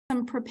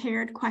some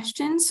prepared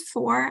questions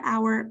for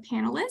our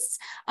panelists,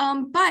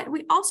 but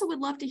we also would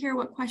love to hear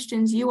what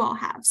questions you all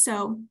have.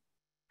 So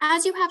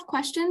as you have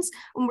questions,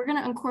 and we're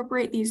going to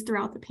incorporate these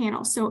throughout the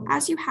panel. So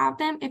as you have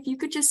them, if you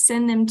could just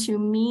send them to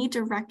me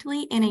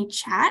directly in a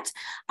chat,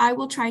 I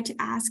will try to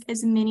ask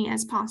as many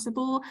as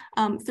possible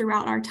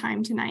throughout our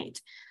time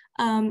tonight.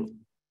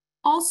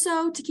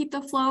 Also, to keep the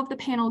flow of the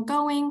panel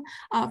going,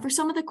 for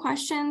some of the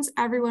questions,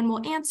 everyone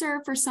will answer.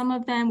 For some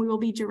of them, we will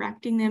be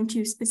directing them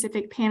to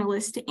specific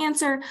panelists to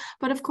answer.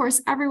 But of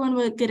course, everyone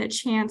will get a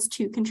chance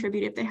to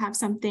contribute if they have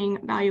something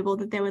valuable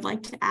that they would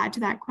like to add to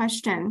that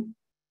question.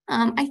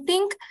 I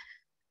think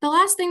the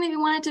last thing that we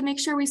wanted to make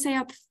sure we say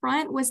up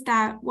front was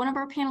that one of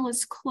our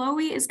panelists,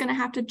 Chloe, is going to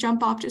have to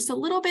jump off just a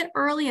little bit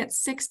early at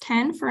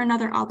 6:10 for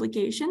another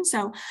obligation.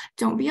 So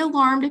don't be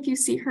alarmed if you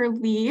see her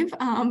leave.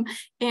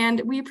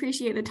 And we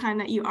appreciate the time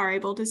that you are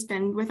able to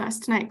spend with us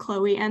tonight,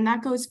 Chloe. And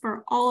that goes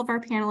for all of our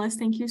panelists.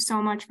 Thank you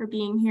so much for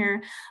being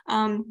here.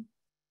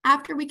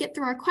 After we get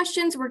through our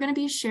questions, we're going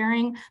to be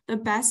sharing the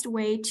best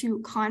way to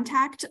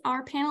contact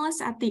our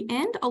panelists at the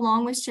end,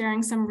 along with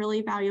sharing some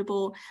really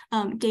valuable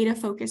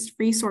data-focused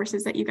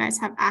resources that you guys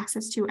have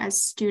access to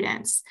as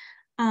students.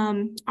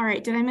 All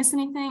right, did I miss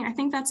anything? I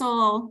think that's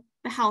all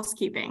the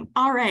housekeeping.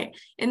 All right,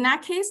 in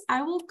that case,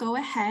 I will go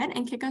ahead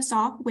and kick us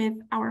off with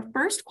our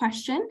first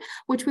question,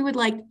 which we would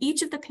like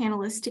each of the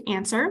panelists to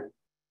answer.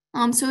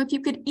 So if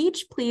you could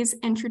each please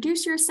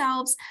introduce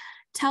yourselves,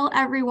 tell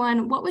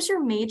everyone what was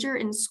your major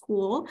in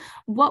school,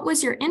 what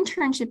was your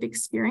internship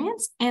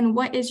experience, and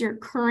what is your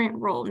current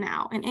role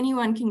now? And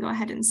anyone can go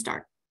ahead and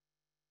start.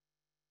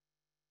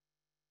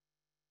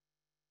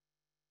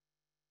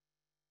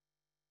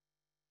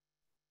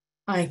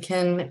 I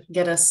can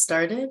get us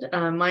started.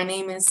 My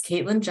name is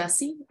Caitlyn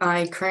Jessee.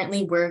 I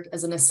currently work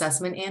as an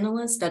assessment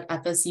analyst at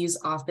FSU's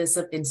Office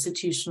of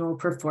Institutional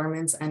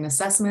Performance and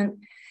Assessment,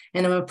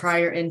 and I'm a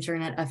prior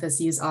intern at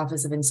FSU's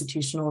Office of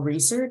Institutional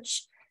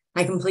Research.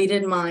 I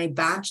completed my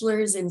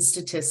bachelor's in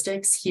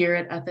statistics here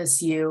at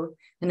FSU,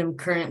 and I'm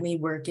currently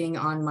working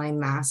on my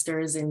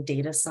master's in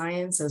data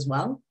science as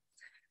well.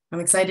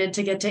 I'm excited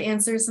to get to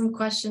answer some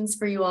questions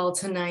for you all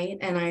tonight,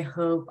 and I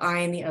hope I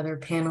and the other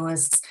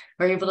panelists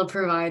are able to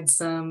provide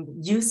some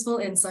useful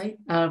insight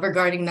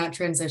regarding that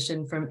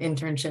transition from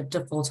internship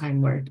to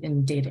full-time work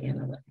in data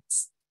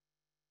analytics.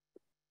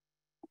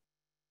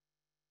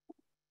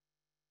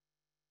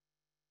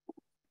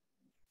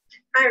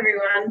 Hi,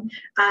 everyone.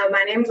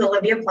 My name is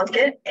Olivia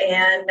Plunkett,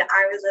 and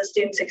I was a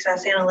student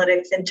success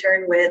analytics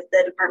intern with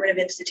the Department of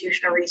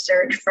Institutional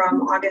Research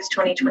from August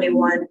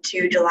 2021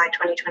 to July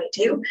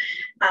 2022.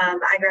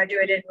 I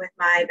graduated with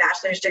my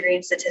bachelor's degree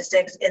in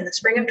statistics in the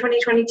spring of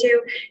 2022,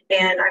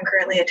 and I'm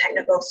currently a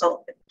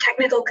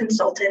technical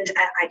consultant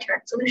at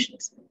iTrack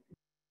Solutions.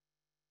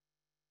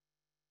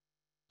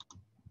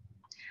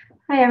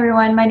 Hi,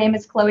 everyone. My name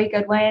is Chloe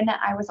Goodwin.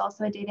 I was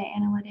also a data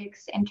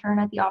analytics intern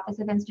at the Office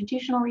of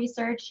Institutional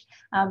Research,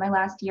 my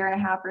last year and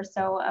a half or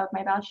so of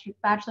my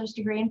bachelor's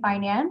degree in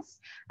finance.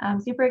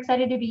 I'm super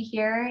excited to be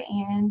here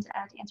and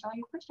to answer all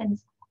your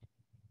questions.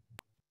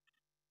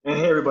 And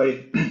hey,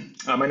 everybody.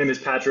 My name is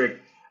Patrick.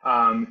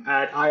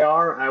 At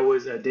IR, I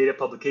was a data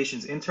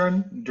publications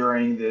intern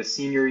during the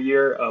senior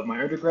year of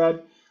my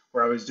undergrad,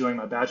 where I was doing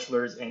my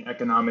bachelor's in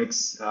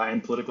economics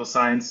and political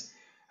science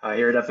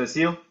here at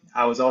FSU.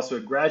 I was also a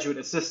graduate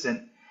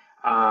assistant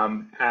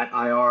at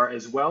IR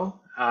as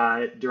well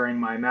during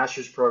my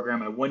master's program,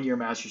 my one-year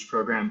master's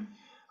program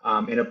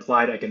in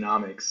applied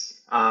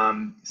economics.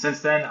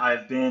 Since then,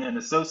 I've been an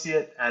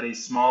associate at a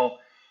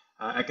small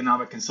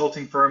economic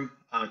consulting firm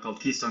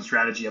called Keystone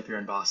Strategy up here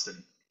in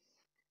Boston.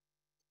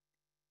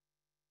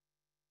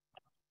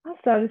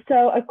 Awesome.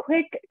 So a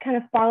quick kind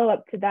of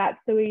follow-up to that,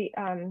 so we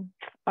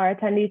our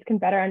attendees can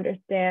better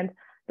understand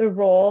the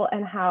role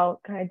and how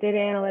kind of data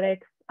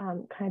analytics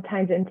kind of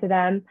ties into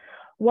them.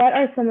 What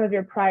are some of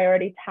your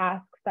priority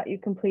tasks that you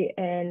complete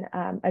in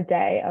a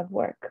day of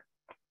work?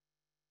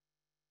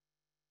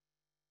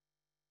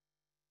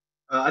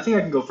 I think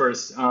I can go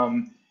first.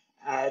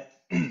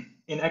 In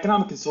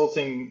economic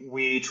consulting,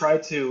 we try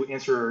to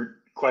answer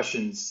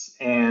questions,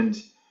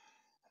 and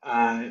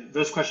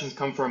those questions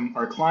come from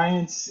our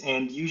clients,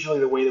 and usually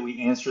the way that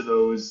we answer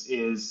those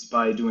is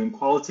by doing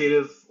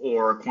qualitative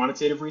or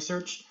quantitative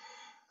research.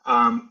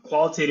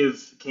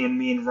 Qualitative can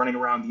mean running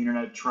around the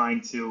internet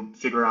trying to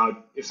figure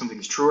out if something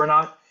is true or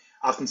not.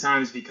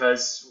 Oftentimes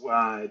because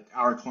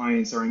our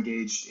clients are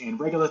engaged in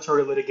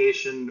regulatory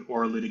litigation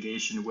or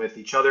litigation with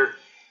each other.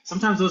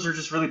 Sometimes those are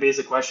just really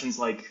basic questions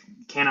like,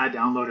 can I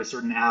download a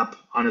certain app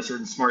on a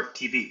certain smart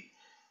TV?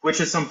 Which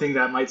is something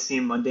that might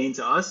seem mundane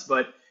to us,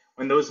 but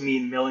when those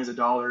mean millions of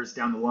dollars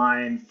down the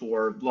line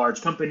for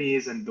large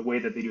companies and the way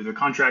that they do their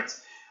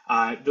contracts,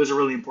 those are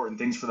really important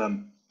things for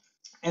them.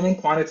 And then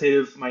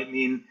quantitative might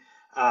mean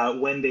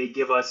when they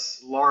give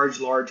us large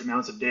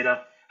amounts of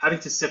data, having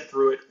to sift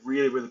through it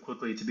really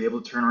quickly to be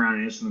able to turn around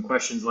and answer some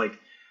questions like,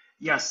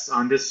 yes,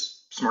 on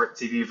this smart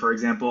TV, for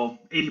example,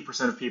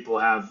 80% of people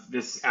have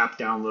this app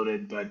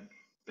downloaded, but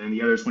then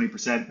the other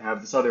 20%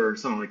 have this other or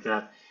something like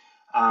that.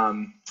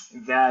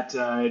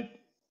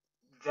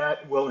 That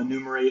that will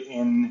enumerate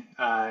in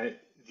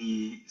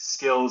the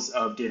skills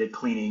of data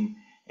cleaning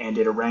and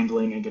data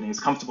wrangling and getting as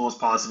comfortable as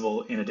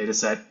possible in a data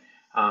set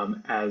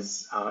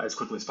as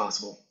quickly as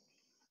possible.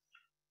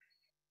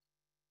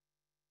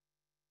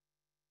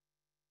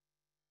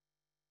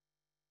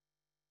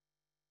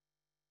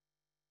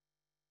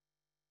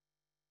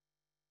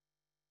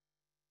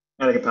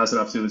 And I can pass it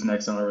off to who's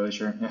next. I'm not really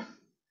sure. Yeah.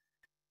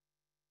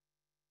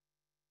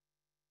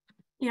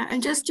 Yeah,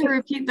 and just to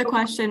repeat the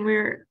question,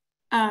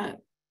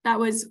 that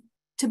was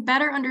to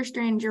better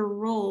understand your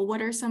role.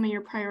 What are some of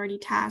your priority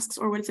tasks,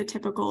 or what does a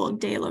typical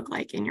day look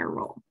like in your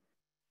role?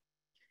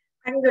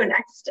 I can go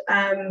next.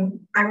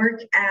 I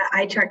work at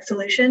iTrack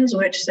Solutions,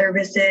 which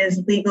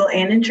services legal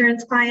and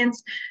insurance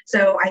clients.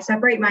 So I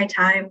separate my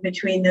time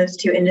between those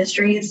two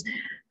industries.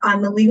 On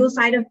the legal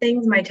side of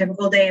things, my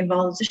typical day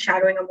involves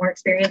shadowing a more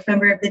experienced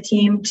member of the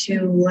team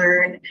to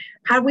learn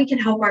how we can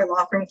help our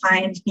law firm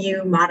clients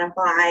view,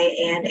 modify,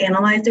 and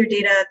analyze their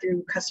data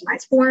through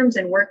customized forms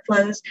and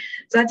workflows.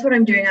 So that's what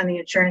I'm doing on the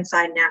insurance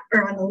side now,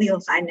 or on the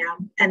legal side now.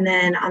 And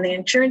then on the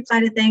insurance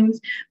side of things,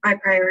 my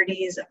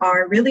priorities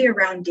are really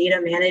around data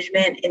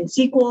management in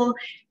SQL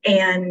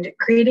and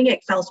creating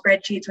Excel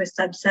spreadsheets with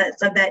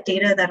subsets of that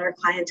data that our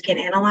clients can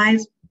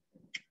analyze.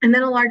 And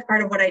then a large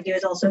part of what I do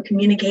is also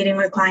communicating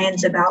with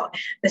clients about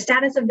the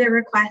status of their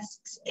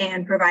requests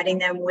and providing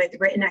them with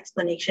written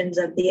explanations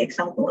of the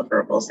Excel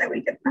deliverables that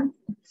we give them.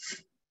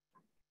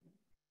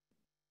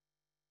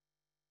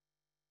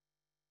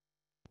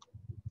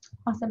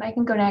 Awesome, I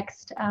can go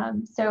next.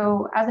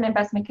 So as an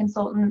investment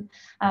consultant,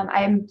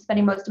 I'm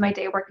spending most of my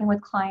day working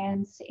with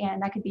clients,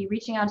 and that could be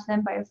reaching out to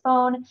them by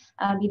phone,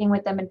 meeting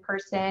with them in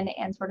person,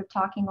 and sort of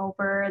talking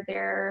over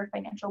their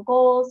financial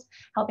goals,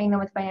 helping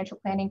them with financial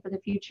planning for the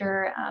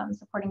future,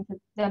 supporting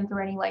them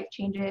through any life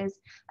changes.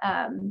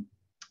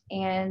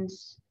 And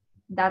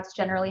that's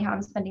generally how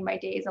I'm spending my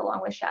days,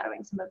 along with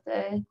shadowing some of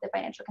the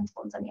financial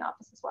consultants in the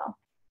office as well.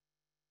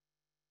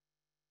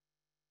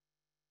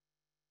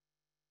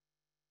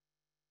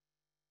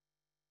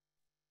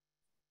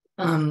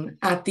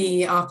 At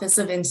the Office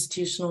of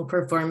Institutional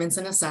Performance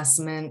and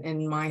Assessment,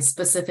 in my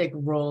specific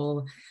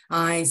role,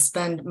 I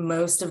spend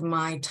most of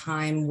my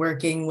time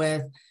working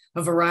with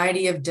a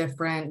variety of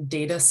different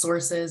data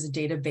sources,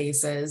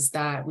 databases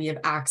that we have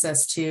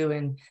access to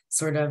in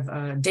sort of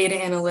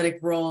data analytic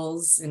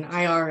roles in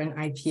IR and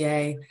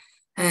IPA,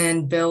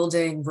 and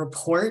building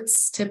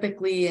reports,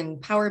 typically in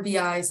Power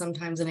BI,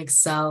 sometimes in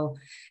Excel,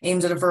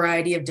 aimed at a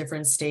variety of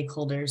different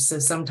stakeholders. So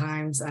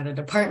sometimes at a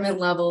department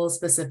level,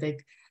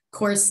 specific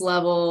course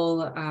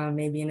level,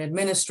 maybe an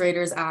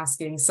administrator's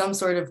asking some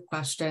sort of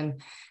question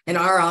in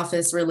our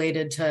office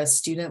related to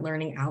student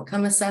learning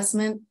outcome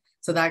assessment.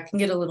 So that can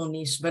get a little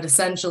niche, but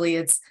essentially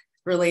it's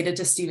related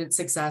to student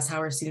success.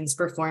 How are students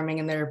performing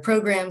in their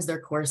programs, their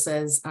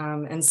courses?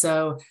 And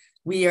so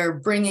we are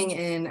bringing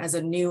in, as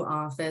a new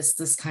office,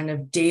 this kind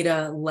of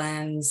data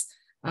lens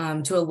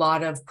to a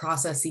lot of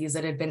processes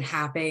that had been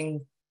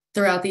happening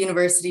throughout the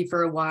university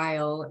for a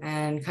while,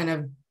 and kind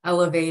of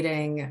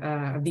elevating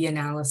the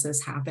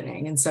analysis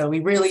happening. And so we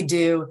really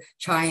do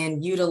try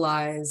and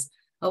utilize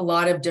a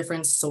lot of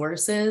different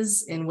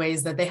sources in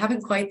ways that they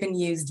haven't quite been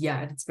used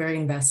yet. It's very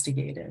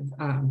investigative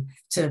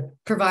to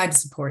provide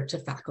support to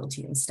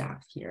faculty and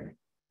staff here.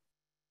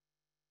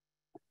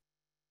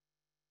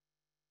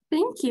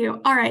 Thank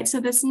you. All right, so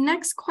this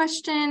next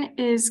question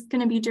is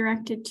going to be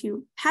directed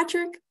to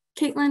Patrick,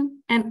 Caitlyn,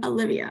 and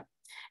Olivia.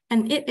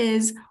 And it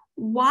is,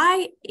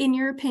 why, in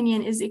your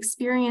opinion, is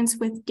experience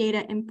with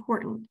data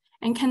important?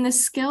 And can the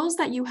skills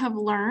that you have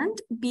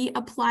learned be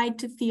applied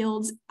to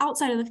fields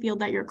outside of the field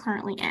that you're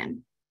currently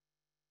in?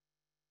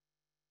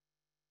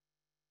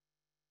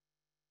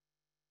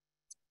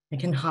 I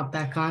can hop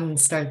back on and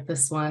start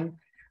this one.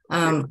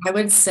 I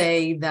would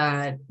say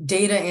that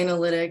data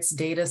analytics,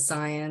 data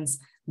science,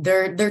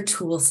 they're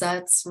tool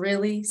sets,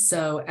 really.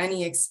 So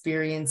any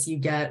experience you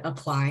get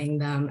applying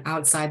them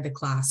outside the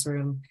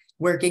classroom,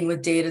 working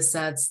with data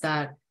sets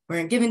that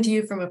weren't given to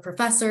you from a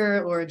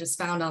professor or just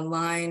found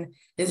online,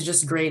 is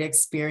just great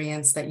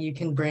experience that you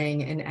can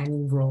bring in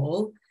any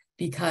role,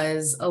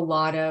 because a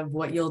lot of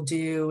what you'll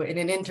do in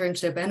an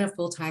internship and a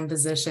full-time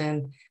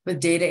position with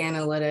data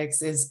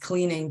analytics is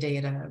cleaning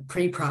data,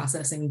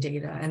 pre-processing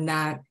data, and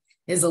that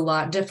is a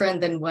lot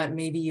different than what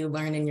maybe you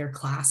learn in your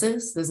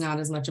classes. There's not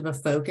as much of a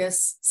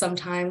focus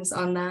sometimes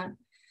on that.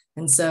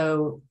 And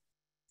so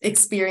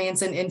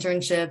experience in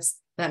internships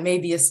that may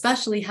be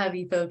especially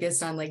heavy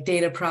focused on like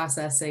data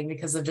processing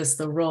because of just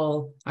the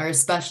role are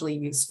especially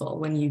useful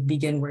when you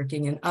begin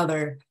working in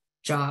other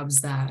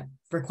jobs that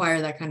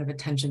require that kind of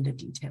attention to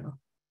detail.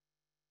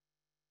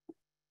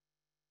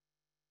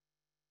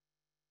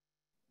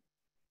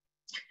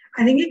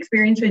 I think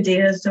experience with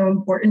data is so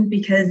important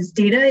because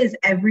data is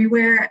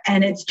everywhere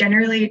and it's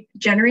generally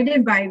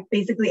generated by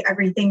basically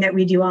everything that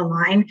we do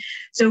online.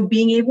 So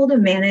being able to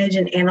manage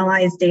and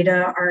analyze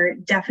data are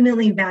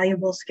definitely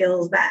valuable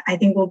skills that I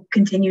think will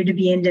continue to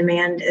be in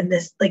demand in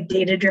this like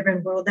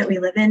data-driven world that we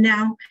live in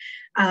now.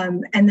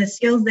 And the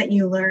skills that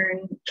you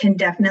learn can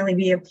definitely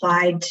be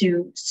applied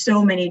to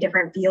so many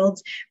different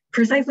fields.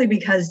 precisely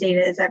because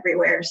data is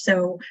everywhere.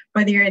 So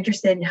whether you're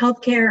interested in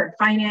healthcare or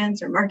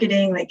finance or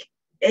marketing, like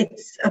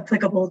it's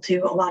applicable to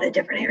a lot of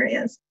different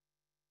areas.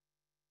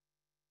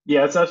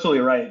 Yeah, that's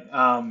absolutely right.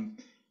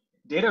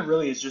 Data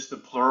really is just the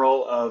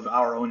plural of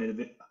our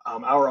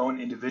own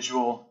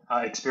individual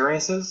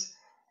experiences.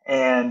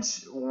 And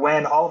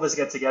when all of us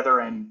get together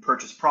and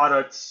purchase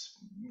products,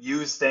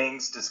 use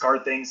things,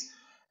 discard things,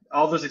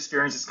 all those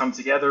experiences come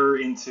together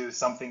into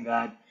something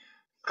that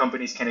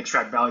companies can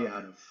extract value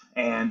out of,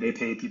 and they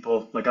pay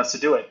people like us to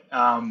do it.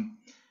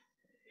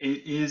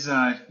 It is,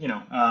 I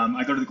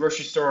go to the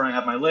grocery store and I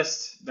have my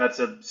list. That's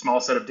a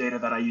small set of data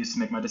that I use to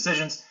make my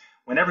decisions.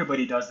 When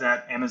everybody does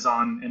that,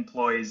 Amazon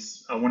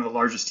employs one of the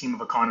largest team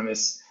of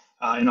economists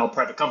in all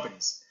private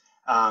companies.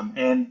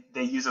 And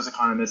they use those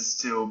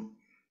economists to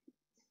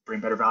bring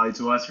better value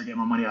to us or get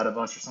more money out of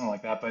us or something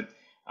like that, but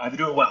they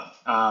do it well.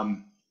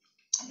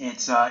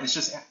 It's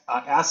just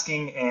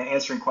asking and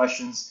answering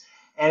questions,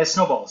 and it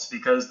snowballs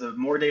because the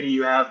more data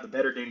you have, the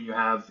better data you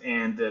have,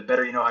 and the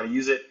better you know how to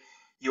use it.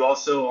 You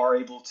also are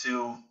able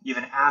to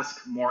even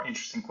ask more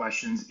interesting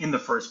questions in the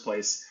first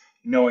place,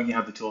 knowing you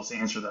have the tools to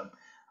answer them.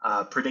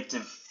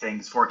 Predictive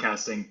things,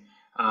 forecasting,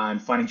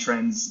 and finding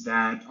trends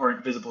that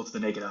aren't visible to the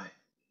naked eye.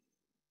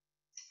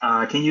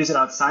 Can you use it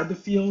outside the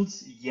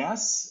fields?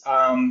 Yes.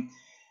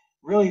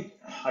 Really,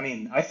 I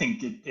mean, I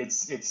think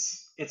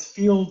it's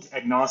field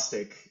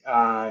agnostic.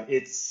 I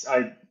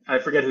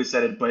forget who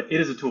said it, but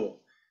it is a tool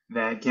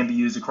that can be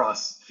used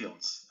across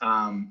fields.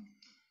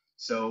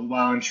 So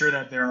while I'm sure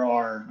that there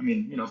are,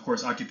 of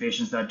course,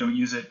 occupations that don't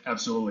use it,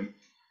 absolutely.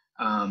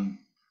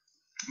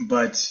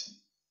 But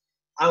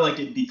I like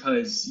it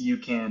because you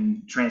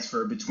can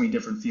transfer between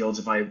different fields.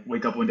 If I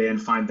wake up one day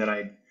and find that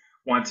I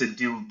want to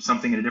do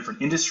something in a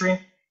different industry,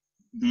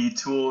 the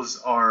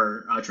tools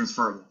are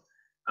transferable.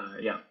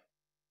 Yeah.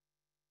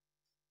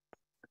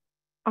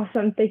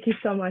 Awesome. Thank you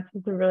so much.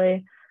 It's a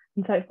really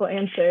insightful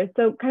answer.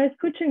 So kind of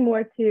switching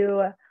more to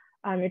your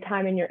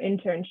time in your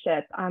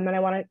internship. And I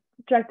want to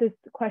direct this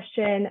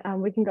question.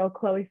 We can go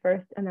Chloe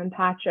first and then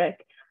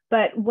Patrick.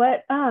 But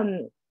which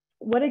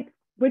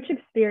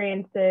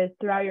experiences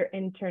throughout your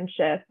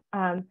internship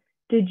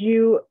did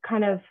you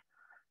kind of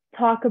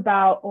talk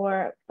about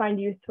or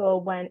find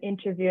useful when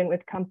interviewing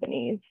with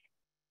companies?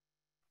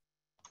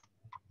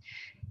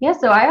 Yeah,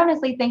 so I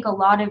honestly think a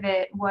lot of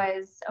it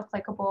was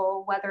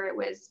applicable, whether it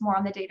was more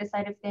on the data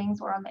side of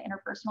things or on the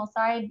interpersonal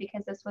side,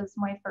 because this was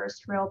my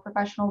first real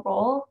professional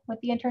role with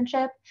the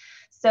internship.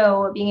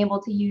 So being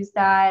able to use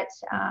that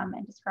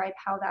and describe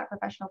how that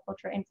professional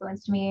culture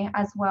influenced me,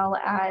 as well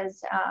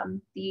as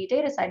the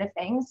data side of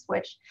things,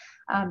 which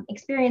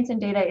experience in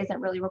data isn't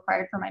really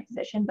required for my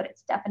position, but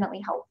it's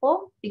definitely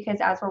helpful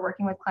because as we're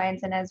working with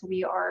clients and as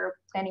we are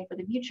planning for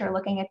the future,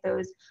 looking at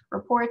those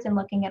reports and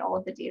looking at all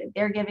of the data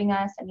they're giving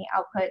us and the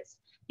outputs,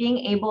 being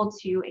able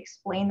to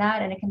explain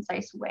that in a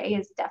concise way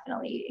is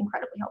definitely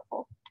incredibly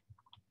helpful.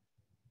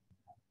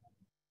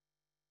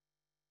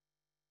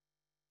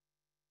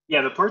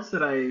 Yeah, the parts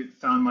that I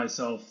found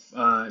myself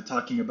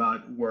talking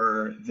about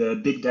were the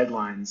big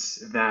deadlines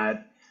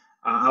that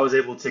I was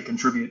able to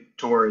contribute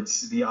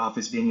towards the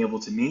office being able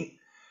to meet.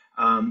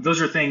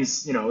 Those are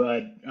things,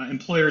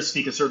 employers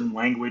speak a certain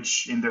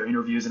language in their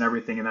interviews and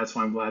everything, and that's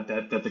why I'm glad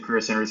that the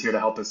Career Center is here to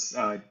help us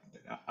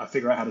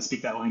figure out how to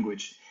speak that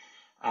language.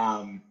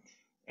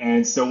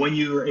 And so when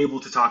you're able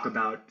to talk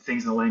about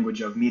things in the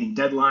language of meeting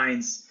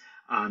deadlines,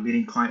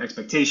 meeting client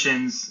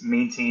expectations,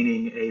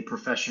 maintaining a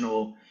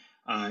professional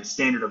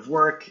standard of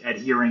work,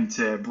 adhering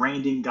to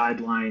branding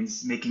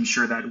guidelines, making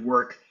sure that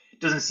work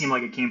doesn't seem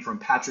like it came from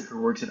Patrick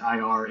who works at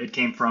IR. It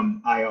came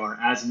from IR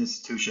as an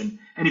institution.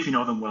 And if you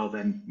know them well,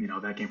 then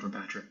that came from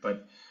Patrick.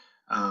 But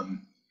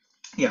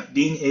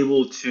being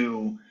able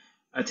to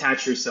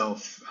attach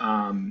yourself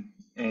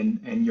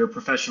and your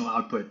professional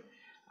output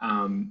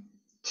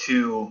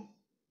to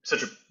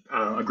such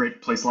a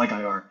great place like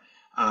IR,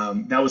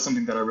 that was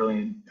something that I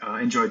really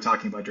enjoyed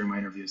talking about during my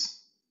interviews.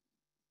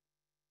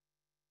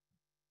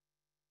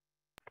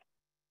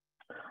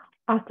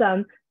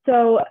 Awesome.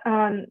 So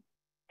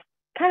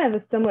kind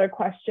of a similar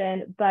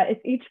question, but if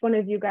each one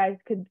of you guys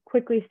could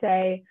quickly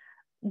say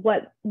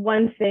what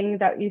one thing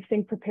that you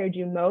think prepared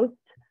you most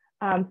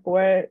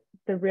for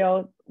the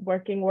real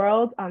working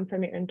world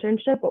from your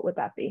internship, what would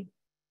that be?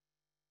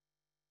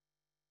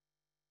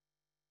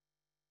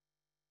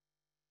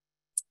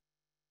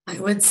 I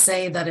would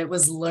say that it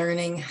was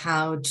learning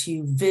how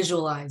to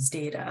visualize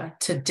data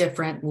to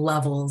different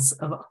levels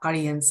of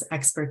audience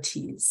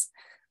expertise.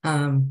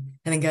 I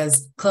think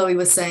as Chloe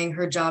was saying,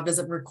 her job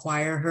doesn't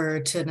require her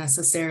to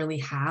necessarily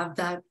have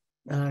that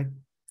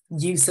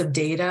use of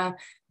data,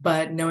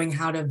 but knowing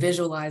how to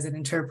visualize it,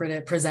 interpret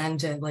it,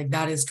 present it, like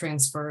that is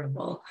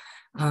transferable.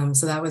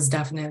 So that was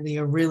definitely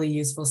a really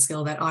useful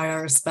skill that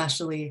IR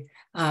especially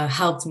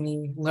helped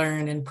me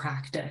learn and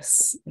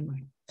practice in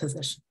my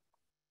position.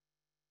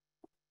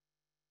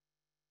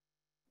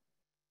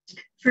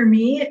 For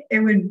me, it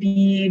would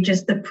be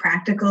just the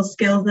practical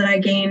skills that I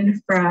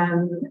gained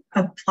from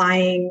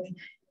applying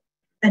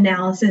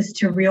analysis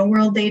to real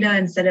world data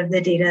instead of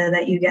the data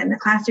that you get in the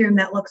classroom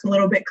that looks a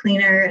little bit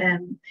cleaner.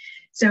 And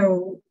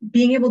so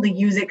being able to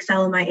use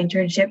Excel in my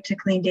internship to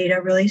clean data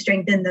really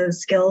strengthened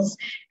those skills.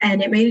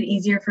 And it made it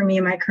easier for me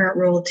in my current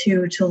role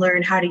to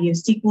learn how to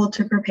use SQL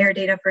to prepare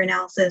data for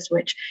analysis,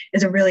 which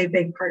is a really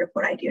big part of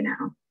what I do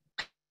now.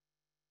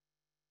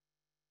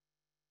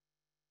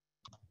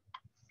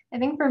 I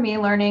think for me,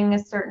 learning a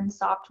certain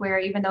software,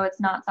 even though it's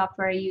not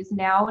software I use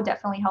now,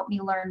 definitely helped me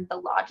learn the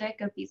logic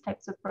of these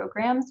types of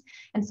programs.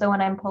 And so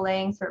when I'm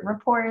pulling certain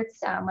reports,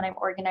 when I'm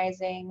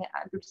organizing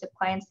groups of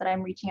clients that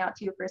I'm reaching out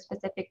to for a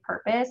specific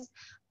purpose,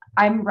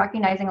 I'm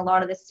recognizing a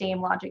lot of the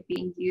same logic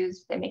being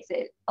used that makes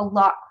it a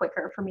lot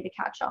quicker for me to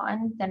catch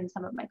on than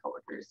some of my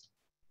coworkers.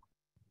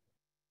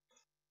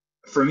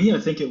 For me, I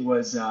think it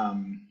was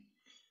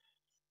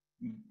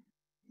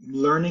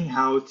learning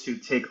how to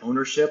take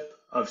ownership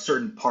of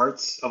certain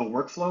parts of a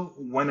workflow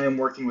when I'm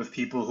working with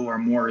people who are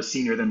more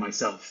senior than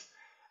myself.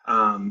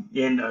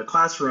 In a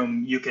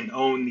classroom, you can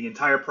own the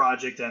entire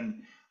project,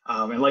 and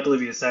like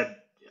Olivia said,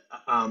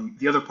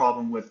 the other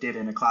problem with data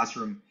in a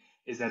classroom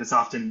is that it's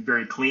often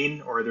very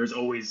clean, or there's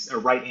always a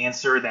right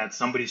answer that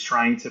somebody's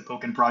trying to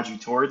poke and prod you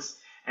towards,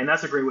 and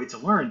that's a great way to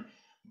learn.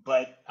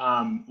 But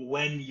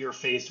when you're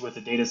faced with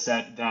a data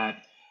set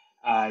that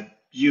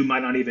you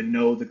might not even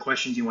know the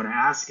questions you want to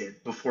ask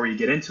it before you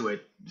get into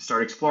it,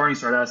 start exploring,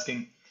 start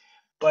asking,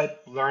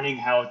 but learning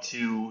how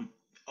to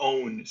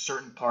own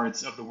certain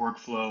parts of the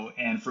workflow.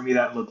 And for me,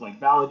 that looked like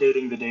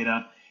validating the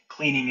data,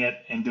 cleaning it,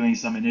 and doing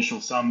some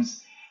initial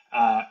sums,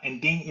 and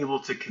being able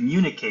to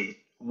communicate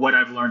what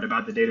I've learned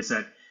about the data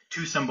set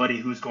to somebody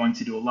who's going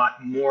to do a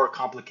lot more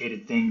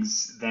complicated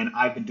things than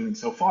I've been doing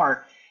so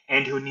far,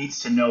 and who needs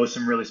to know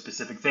some really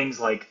specific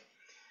things like,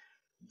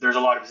 there's a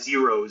lot of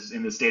zeros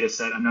in this data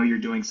set. I know you're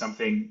doing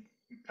something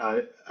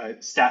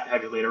stat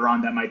heavy later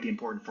on that might be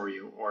important for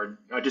you, or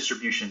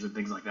distributions and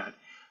things like that.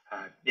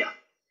 Yeah.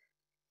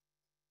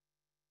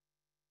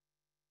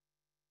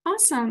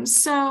 Awesome.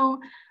 So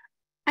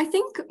I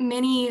think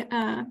many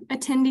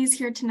attendees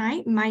here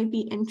tonight might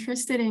be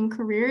interested in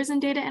careers in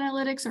data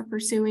analytics or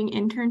pursuing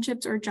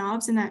internships or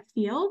jobs in that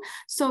field.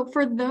 So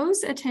for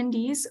those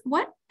attendees,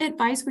 what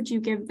advice would you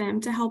give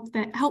them to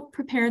help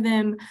prepare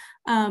them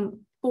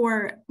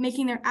for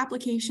making their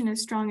application as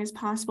strong as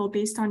possible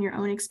based on your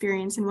own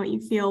experience and what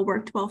you feel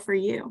worked well for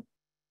you?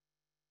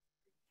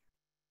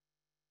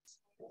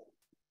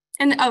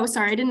 And oh,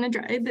 sorry, I didn't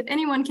address,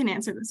 anyone can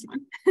answer this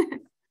one.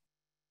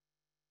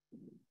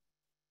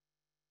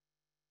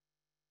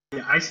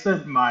 Yeah, I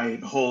spent my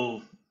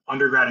whole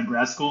undergrad and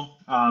grad school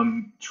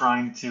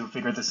trying to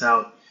figure this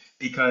out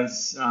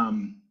because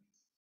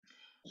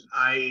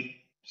I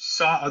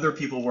saw other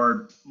people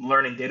were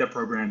learning data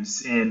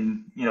programs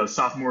in,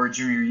 sophomore or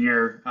junior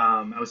year.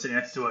 I was sitting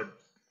next to a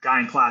guy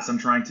in class. I'm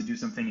trying to do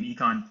something in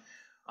econ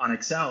on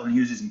Excel, and he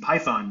was using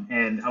Python,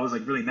 and I was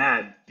like really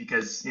mad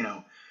because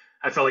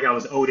I felt like I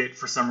was owed it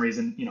for some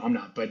reason. I'm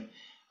not, but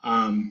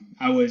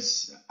I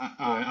was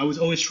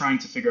always trying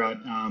to figure out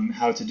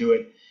how to do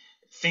it.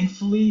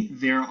 Thankfully,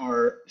 there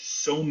are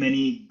so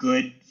many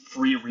good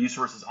free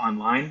resources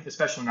online,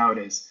 especially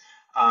nowadays,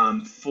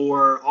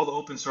 for all the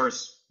open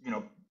source,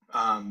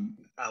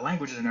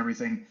 languages and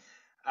everything.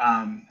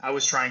 I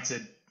was trying to,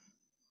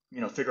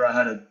 figure out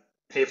how to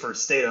pay for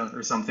Stata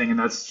or something, and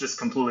that's just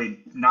completely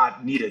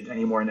not needed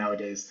anymore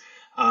nowadays.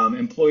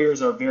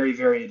 Employers are very,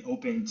 very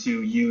open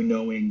to you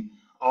knowing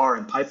R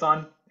and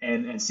Python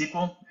and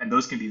SQL, and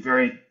those can be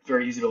very,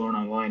 very easy to learn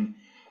online.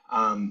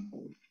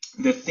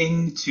 The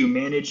thing to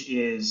manage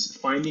is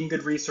finding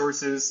good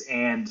resources,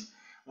 and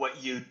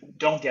what you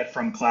don't get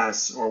from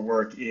class or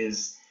work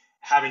is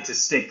having to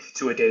stick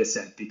to a data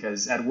set,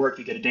 because at work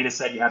you get a data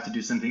set, you have to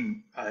do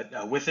something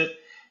with it,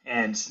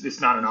 and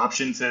it's not an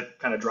option to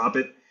kind of drop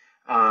it.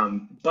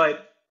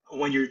 But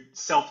when you're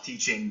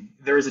self-teaching,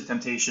 there is a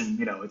temptation,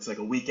 it's like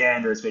a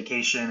weekend or it's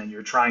vacation and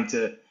you're trying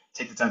to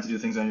take the time to do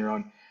things on your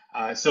own.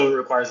 So it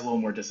requires a little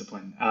more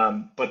discipline,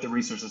 but the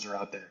resources are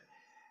out there.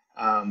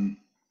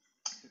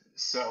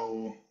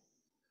 So,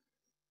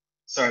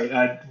 sorry,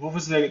 what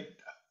was the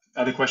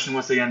question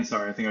once again?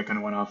 Sorry, I think I kind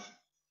of went off.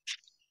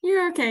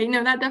 You're okay.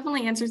 No, that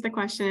definitely answers the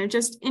question.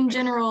 Just in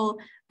general,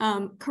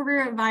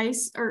 career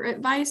advice or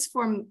advice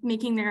for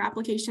making their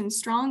application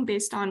strong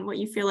based on what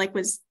you feel like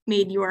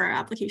made your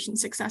application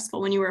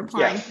successful when you were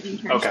applying for the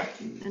internship. Okay.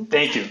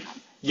 Thank you.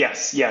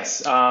 Yes.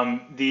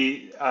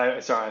 Sorry, I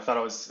thought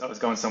I was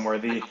going somewhere.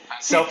 The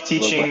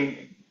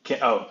self-teaching.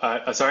 Sorry.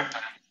 Oh,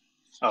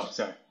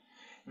 sorry.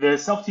 The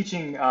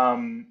self-teaching.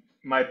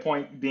 My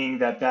point being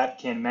that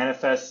can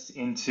manifest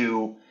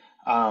into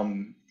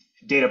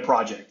data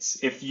projects.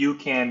 If you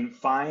can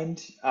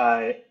find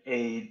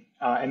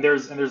and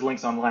there's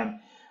links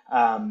online,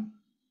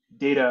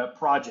 data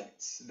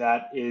projects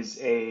that is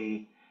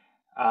a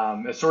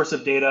source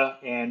of data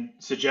and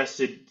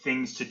suggested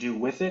things to do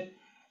with it,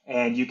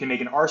 and you can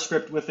make an R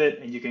script with it,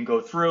 and you can go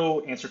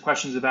through, answer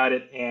questions about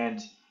it, and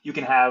you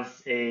can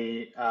have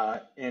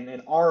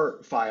an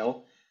R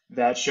file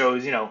that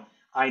shows,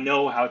 I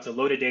know how to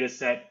load a data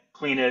set,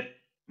 clean it,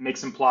 make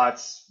some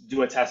plots,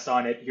 do a test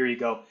on it, here you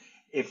go.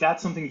 If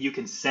that's something you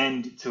can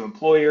send to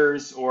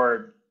employers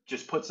or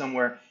just put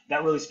somewhere,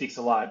 that really speaks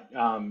a lot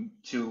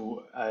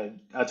to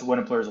what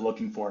employers are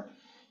looking for.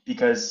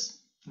 Because,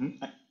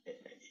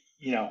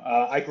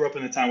 I grew up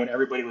in the time when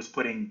everybody was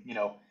putting,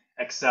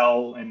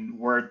 Excel and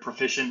Word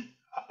proficient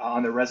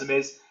on their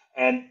resumes,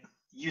 and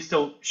you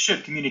still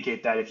should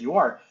communicate that if you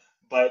are.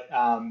 But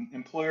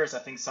employers, I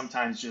think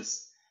sometimes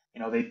just,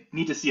 they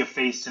need to see a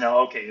face to know,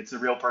 okay, it's a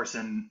real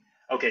person.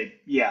 Okay,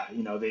 yeah,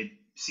 they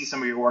see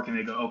some of your work and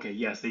they go, okay,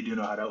 yes, they do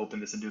know how to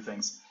open this and do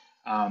things.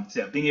 So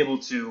yeah, being able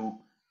to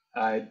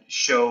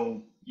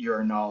show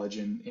your knowledge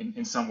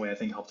in some way, I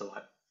think helped a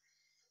lot.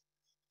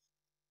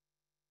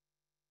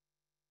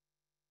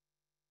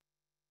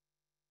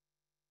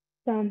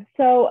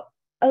 So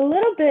a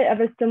little bit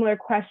of a similar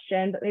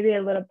question, but maybe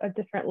a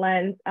different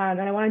lens. And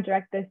I want to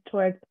direct this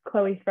towards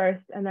Chloe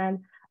first, and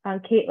then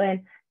Caitlyn.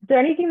 Is there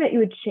anything that you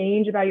would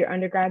change about your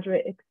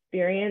undergraduate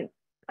experience,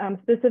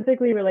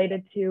 specifically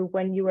related to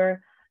when you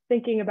were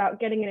thinking about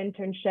getting an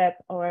internship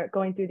or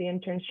going through the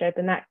internship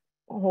and that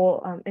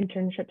whole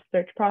internship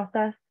search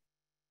process?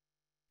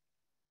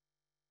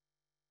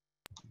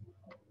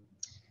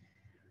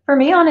 For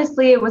me,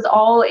 honestly, it was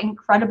all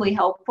incredibly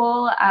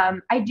helpful.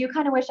 I do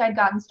kind of wish I'd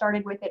gotten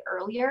started with it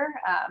earlier,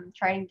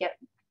 trying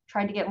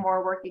to get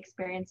more work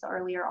experience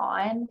earlier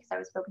on, because I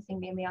was focusing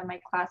mainly on my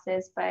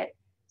classes. But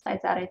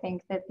besides that, I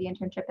think that the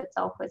internship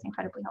itself was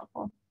incredibly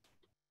helpful.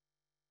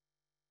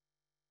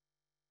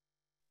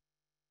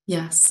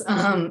 Yes,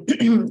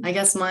 I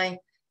guess my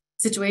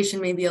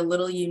situation may be a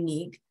little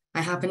unique.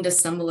 I happened to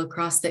stumble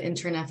across the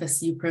intern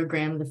FSU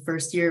program the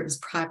first year it was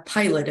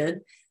piloted,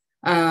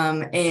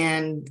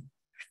 and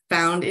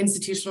found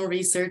institutional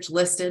research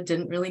listed,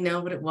 didn't really know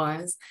what it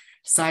was,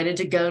 decided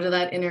to go to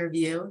that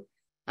interview.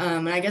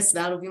 And I guess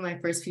that'll be my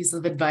first piece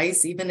of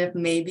advice, even if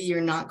maybe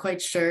you're not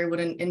quite sure what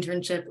an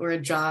internship or a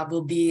job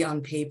will be on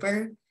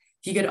paper.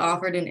 If you get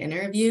offered an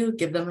interview,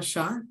 give them a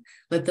shot,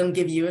 let them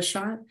give you a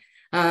shot.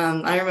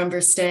 I remember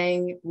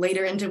staying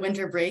later into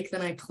winter break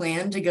than I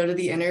planned to go to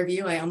the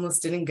interview. I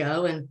almost didn't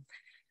go, and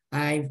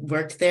I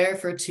worked there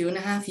for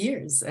 2.5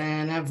 years,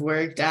 and I've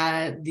worked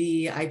at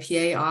the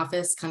IPA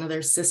office, kind of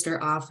their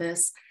sister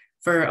office,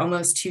 for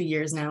almost 2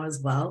 years now as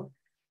well.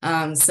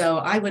 So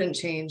I wouldn't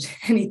change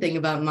anything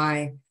about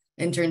my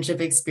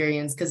internship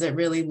experience, because it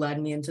really led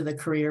me into the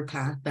career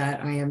path that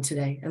I am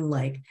today and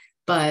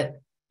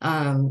But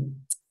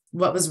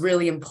what was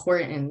really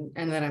important,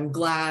 and that I'm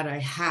glad I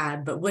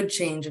had, but would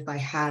change if I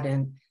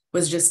hadn't,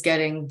 was just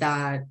getting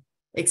that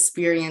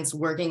experience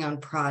working on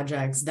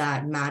projects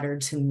that mattered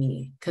to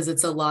me, because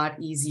it's a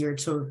lot easier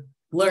to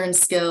learn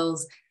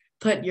skills,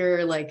 put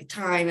your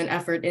time and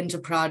effort into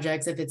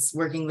projects if it's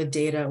working with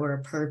data or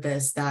a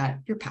purpose that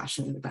you're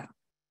passionate about.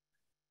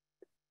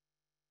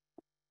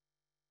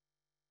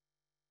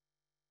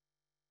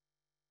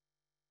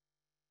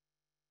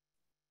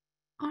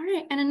 All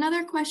right, and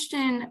another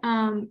question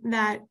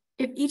that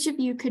if each of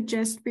you could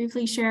just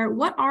briefly share,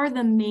 what are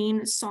the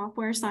main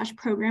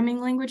software/programming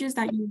languages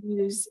that you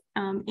use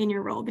in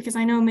your role? Because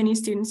I know many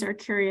students are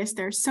curious.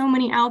 There's so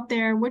many out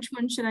there. Which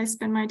one should I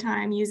spend my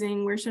time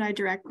using? Where should I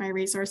direct my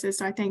resources?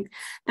 So I think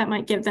that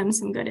might give them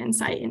some good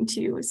insight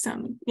into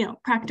some,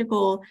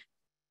 practical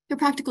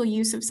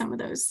use of some of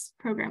those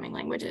programming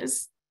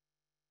languages.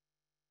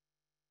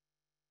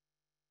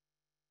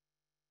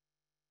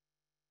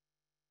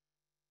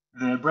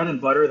 The bread and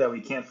butter that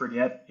we can't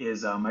forget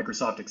is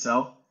Microsoft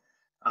Excel.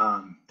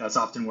 That's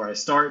often where I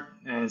start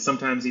and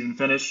sometimes even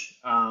finish.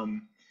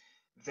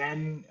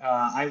 Then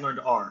I learned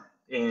R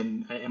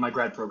in my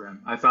grad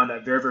program. I found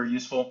that very, very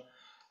useful.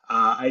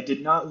 I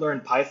did not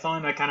learn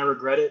Python. I kind of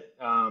regret it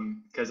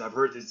because I've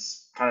heard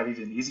it's kind of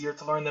even easier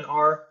to learn than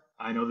R.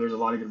 I know there's a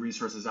lot of good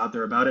resources out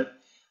there about it.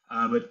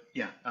 But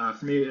yeah,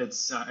 for me,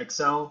 it's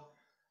Excel,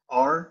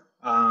 R.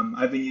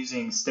 I've been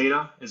using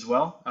Stata as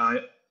well.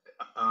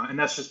 And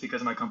that's just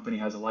because my company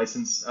has a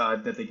license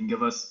that they can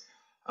give us.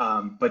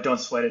 But don't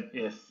sweat it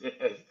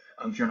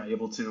if you're not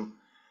able to.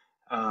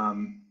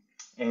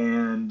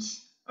 And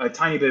a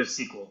tiny bit of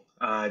SQL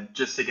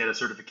just to get a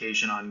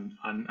certification on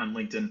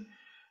LinkedIn.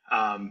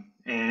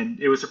 And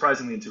it was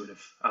surprisingly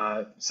intuitive.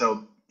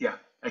 So yeah,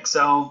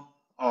 Excel,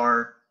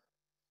 R,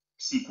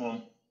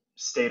 SQL,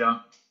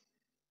 Stata,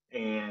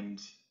 and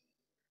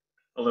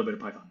a little bit of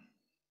Python.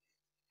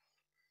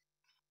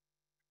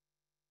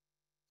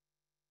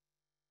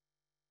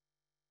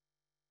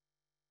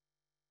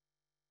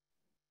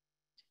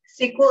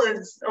 SQL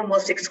is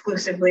almost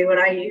exclusively what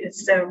I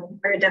use, so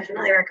I would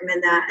definitely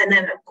recommend that. And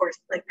then, of course,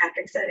 like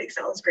Patrick said,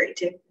 Excel is great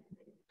too.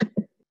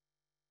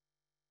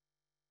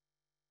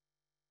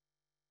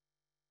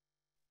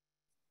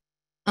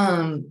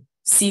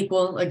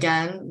 SQL,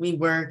 again, we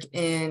work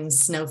in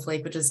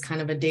Snowflake, which is kind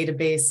of a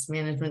database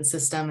management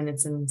system, and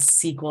it's in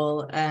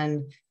SQL.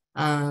 And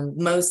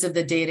most of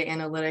the data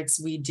analytics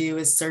we do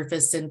is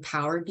surfaced in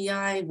Power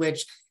BI,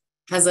 which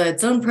has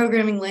its own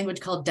programming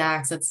language called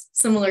DAX that's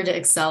similar to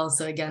Excel.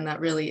 So again,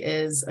 that really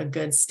is a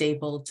good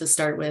staple to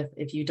start with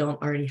if you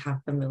don't already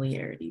have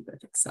familiarity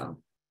with Excel.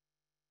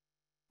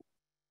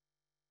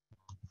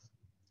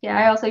 Yeah,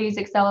 I also use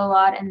Excel a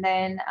lot. And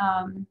then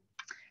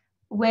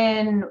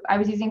when I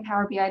was using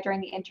Power BI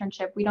during the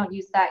internship, we don't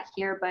use that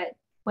here, but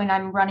when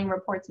I'm running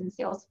reports in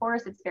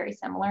Salesforce, it's very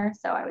similar.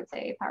 So I would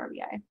say Power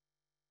BI.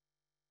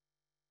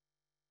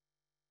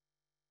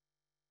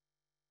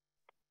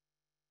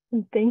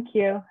 Thank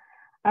you.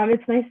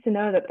 It's nice to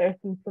know that there's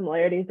some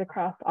similarities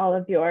across all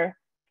of your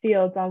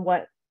fields on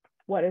what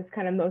is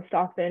kind of most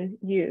often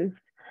used.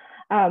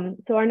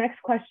 So our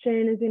next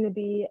question is going to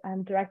be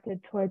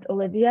directed towards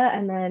Olivia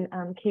and then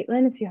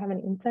Caitlyn, if you have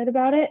any insight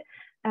about it.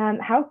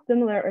 How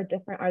similar or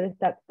different are the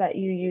steps that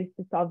you use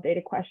to solve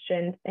data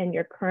questions in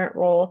your current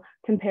role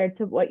compared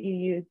to what you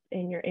used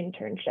in your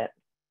internship?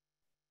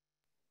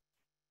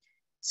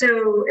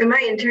 So in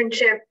my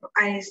internship,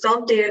 I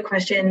solved data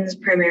questions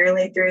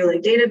primarily through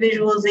like data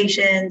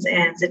visualizations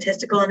and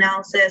statistical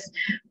analysis,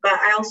 but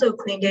I also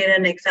clean data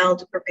in Excel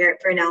to prepare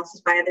it for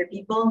analysis by other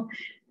people.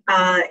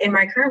 In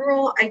my current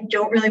role, I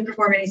don't really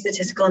perform any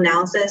statistical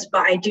analysis,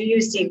 but I do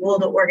use SQL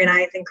to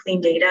organize and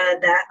clean data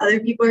that other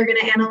people are going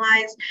to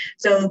analyze.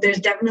 So there's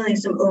definitely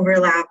some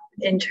overlap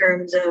in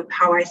terms of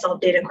how I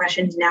solve data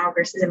questions now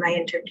versus in my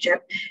internship.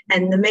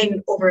 And the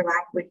main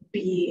overlap would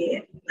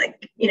be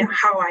like,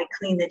 how I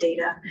clean the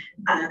data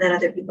that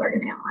other people are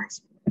going to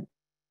analyze.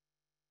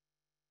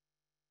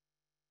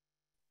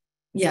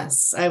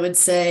 Yes, I would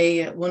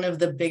say one of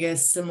the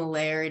biggest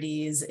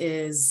similarities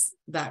is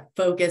that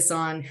focus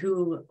on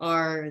who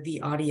are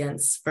the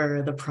audience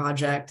for the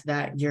project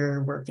that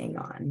you're working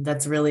on.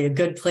 That's really a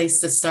good place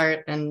to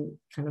start and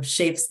kind of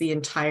shapes the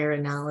entire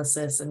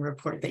analysis and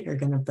report that you're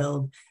going to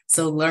build.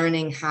 So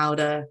learning how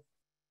to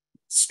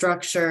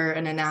structure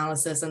an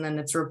analysis and then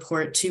its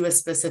report to a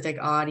specific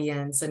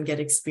audience and get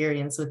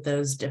experience with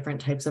those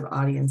different types of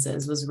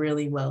audiences was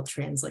really well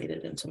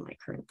translated into my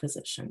current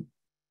position.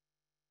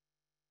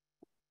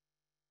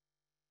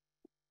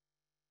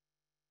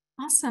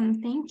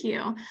 Awesome, thank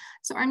you.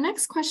 So our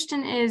next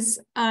question is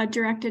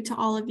directed to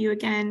all of you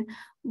again.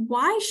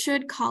 Why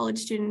should college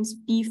students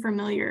be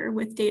familiar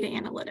with data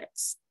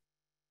analytics?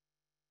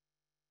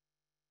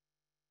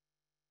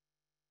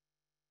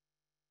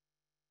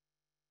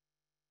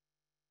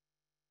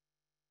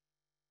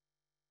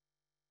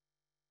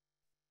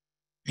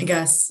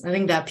 I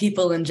think that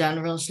people in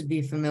general should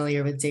be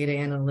familiar with data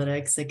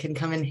analytics. It can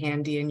come in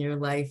handy in your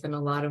life in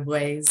a lot of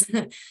ways.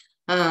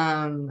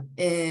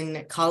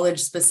 In college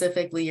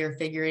specifically, you're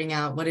figuring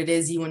out what it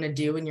is you want to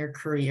do in your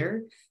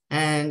career.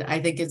 And I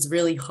think it's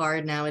really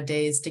hard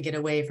nowadays to get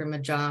away from a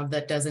job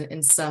that doesn't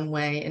in some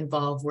way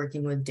involve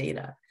working with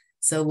data.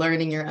 So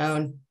learning your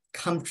own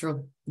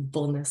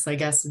comfortableness, I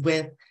guess,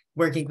 with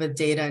working with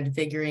data and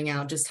figuring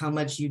out just how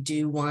much you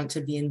do want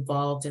to be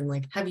involved in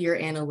like heavier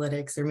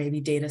analytics or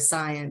maybe data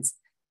science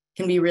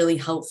can be really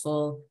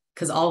helpful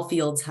because all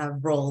fields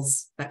have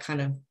roles that kind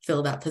of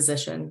fill that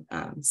position.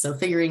 So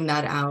figuring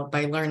that out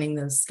by learning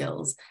those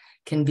skills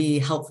can be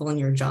helpful in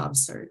your job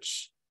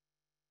search.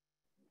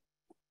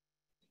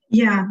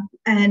 Yeah,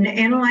 and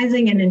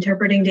analyzing and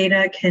interpreting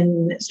data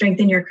can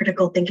strengthen your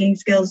critical thinking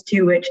skills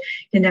too, which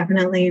can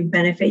definitely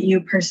benefit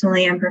you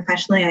personally and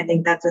professionally. I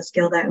think that's a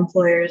skill that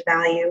employers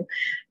value.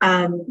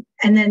 And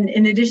then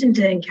in addition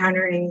to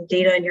encountering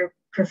data in your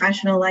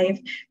professional life,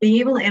 being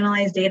able to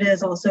analyze data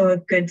is also a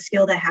good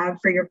skill to have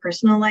for your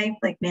personal life,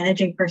 like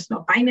managing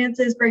personal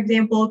finances, for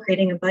example,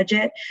 creating a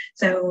budget.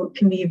 So it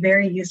can be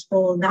very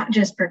useful, not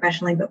just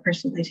professionally, but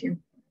personally too.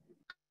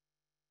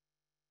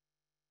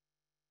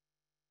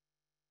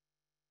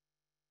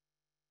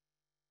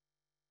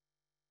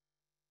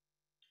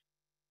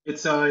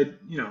 It's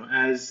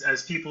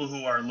as people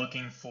who are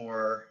looking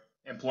for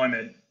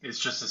employment, it's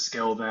just a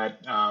skill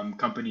that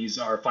companies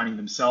are finding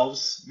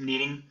themselves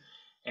needing.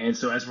 And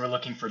so as we're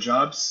looking for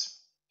jobs,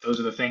 those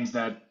are the things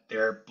that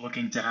they're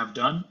looking to have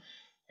done.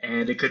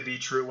 And it could be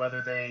true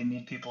whether they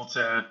need people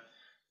to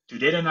do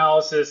data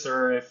analysis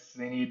or if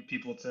they need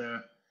people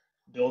to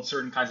build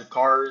certain kinds of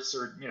cars,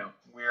 or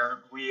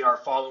we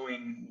are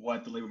following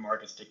what the labor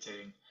market's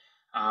dictating.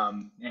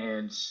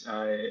 And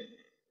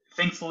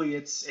thankfully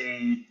it's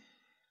a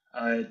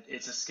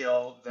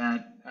skill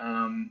that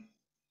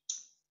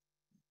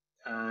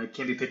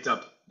can be picked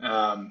up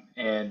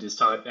and is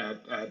taught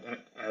at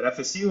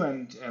FSU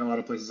and a lot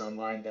of places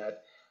online.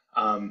 That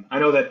I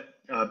know that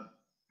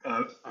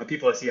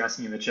people I see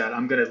asking in the chat.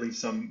 I'm going to leave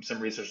some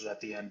resources at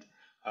the end.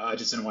 I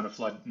just didn't want to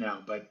flood now,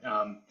 but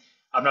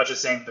I'm not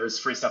just saying there's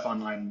free stuff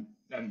online,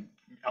 and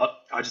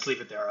I'll just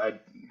leave it there. I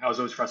was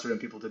always frustrated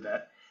when people did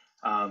that.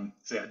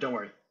 So yeah, don't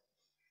worry.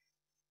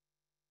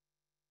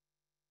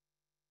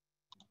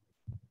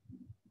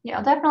 Yeah,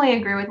 I'll definitely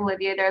agree with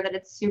Olivia there that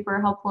it's super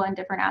helpful in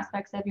different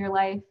aspects of your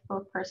life,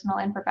 both personal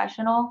and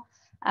professional.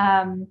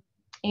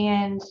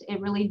 And it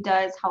really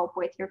does help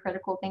with your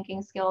critical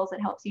thinking skills. It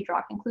helps you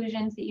draw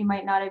conclusions that you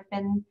might not have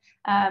been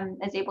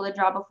as able to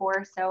draw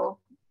before. So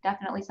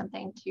definitely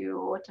something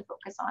to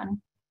focus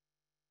on.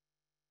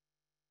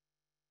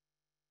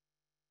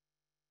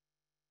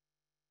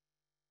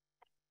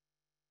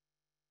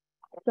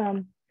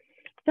 Awesome.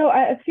 So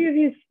a few of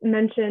you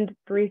mentioned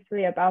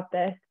briefly about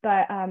this,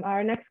 but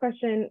our next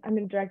question, I'm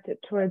going to direct it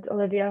towards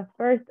Olivia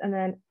first and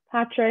then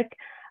Patrick.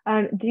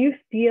 Do you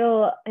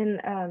feel,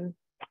 it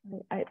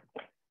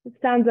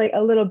sounds like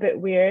a little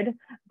bit weird,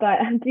 but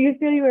do you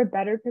feel you were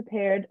better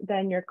prepared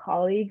than your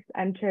colleagues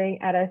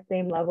entering at a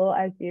same level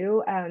as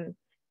you,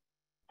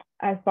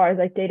 as far as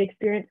like data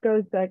experience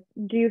goes? Like,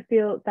 do you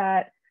feel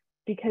that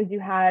because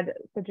you had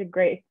such a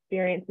great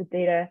experience with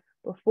data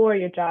before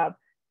your job,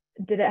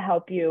 did it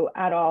help you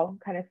at all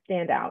kind of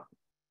stand out,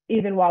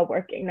 even while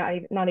working,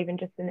 not even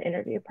just in the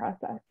interview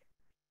process?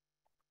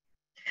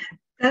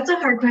 That's a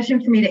hard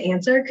question for me to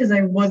answer because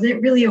I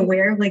wasn't really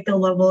aware of like the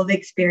level of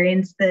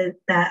experience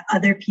that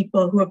other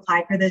people who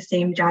applied for the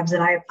same jobs that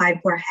I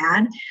applied for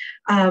had.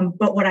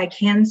 But what I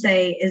can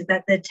say is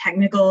that the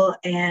technical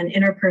and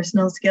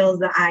interpersonal skills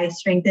that I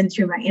strengthened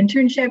through my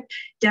internship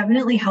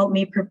definitely helped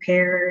me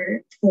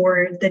prepare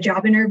for the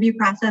job interview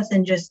process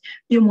and just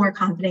feel more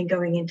confident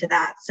going into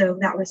that. So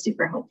that was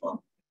super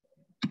helpful.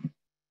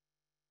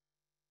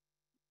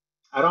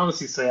 I'd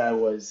honestly say I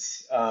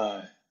was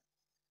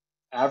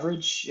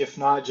average, if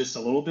not just a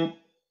little bit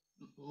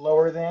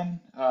lower than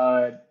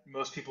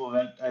most people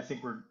that I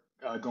think were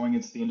going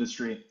into the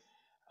industry.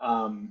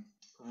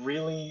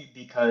 Really,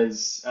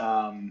 because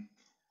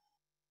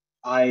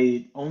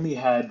I only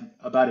had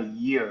about a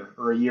year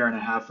or a year and a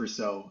half or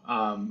so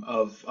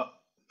of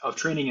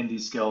training in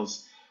these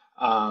skills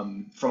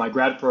from my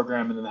grad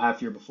program, and then the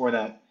half year before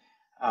that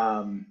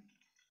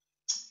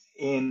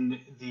in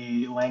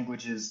the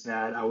languages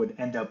that I would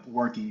end up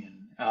working in.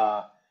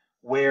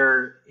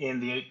 Where in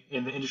the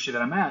industry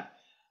that I'm at,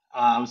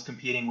 I was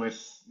competing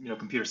with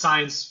computer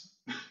science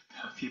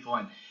people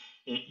and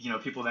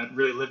people that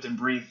really lived and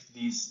breathed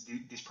these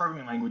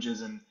programming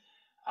languages, and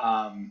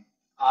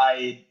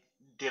I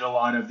did a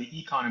lot of the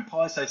econ and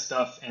poli-sci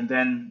stuff, and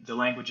then the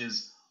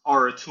languages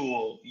are a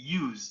tool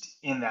used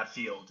in that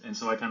field, and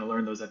so I kind of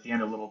learned those at the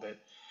end a little bit.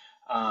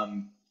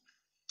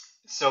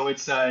 So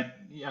it's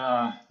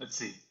let's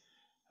see,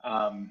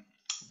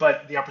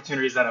 but the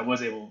opportunities that I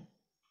was able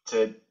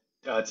to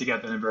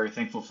get that I'm very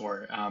thankful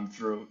for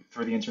through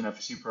the intern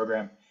FSU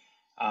program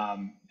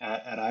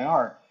at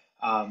IR.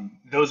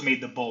 Those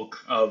made the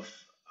bulk of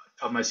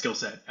my skill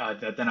set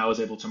that then I was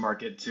able to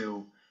market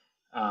to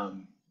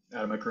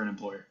my current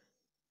employer.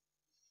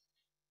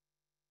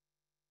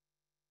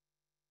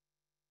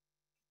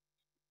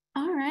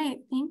 All right,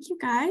 thank you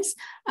guys.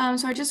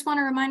 So I just want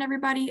to remind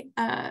everybody,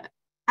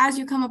 as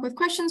you come up with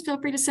questions,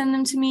 feel free to send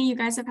them to me. You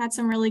guys have had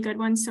some really good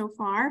ones so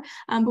far,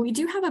 but we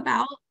do have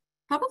about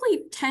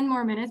probably 10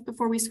 more minutes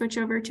before we switch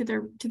over to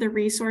the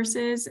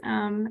resources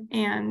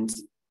and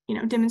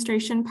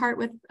demonstration part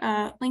with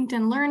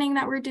LinkedIn Learning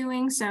that we're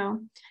doing. So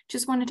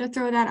just wanted to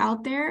throw that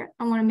out there.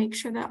 I want to make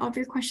sure that all of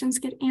your questions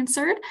get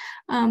answered.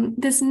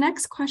 This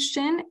next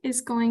question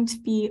is going to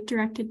be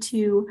directed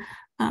to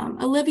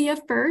Olivia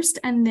first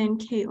and then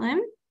Caitlyn.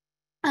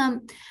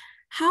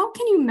 How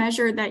could you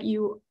measure that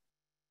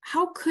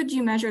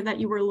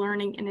you were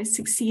learning and is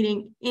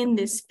succeeding in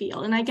this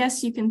field? And I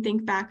guess you can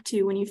think back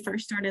to when you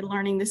first started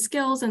learning the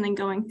skills and then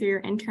going through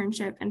your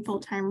internship and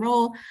full-time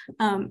role.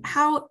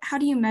 How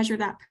do you measure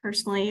that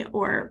personally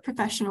or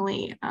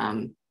professionally,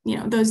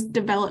 those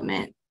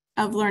development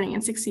of learning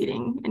and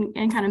succeeding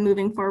and kind of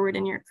moving forward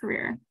in your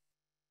career?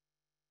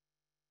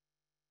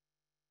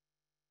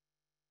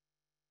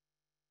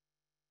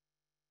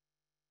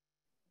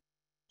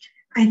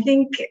 I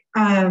think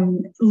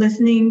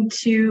listening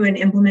to and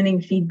implementing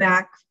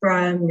feedback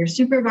from your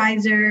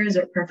supervisors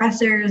or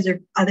professors or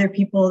other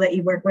people that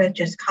you work with,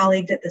 just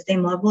colleagues at the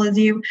same level as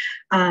you,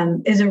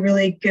 is a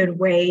really good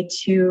way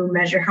to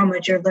measure how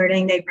much you're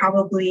learning. They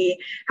probably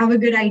have a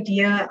good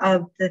idea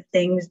of the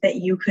things that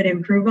you could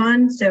improve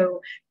on. So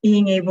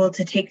being able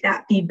to take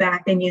that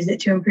feedback and use it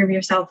to improve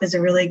yourself is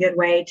a really good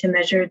way to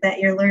measure that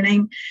you're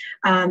learning.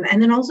 And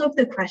then also if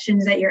the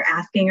questions that you're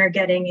asking are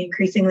getting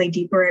increasingly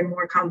deeper and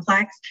more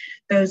complex,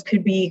 those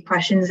could be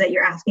questions that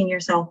you're asking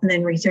yourself and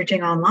then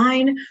researching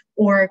online,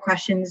 or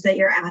questions that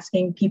you're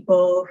asking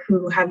people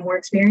who have more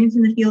experience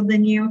in the field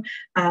than you.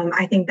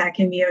 I think that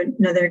can be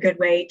another good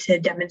way to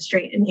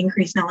demonstrate an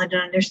increased knowledge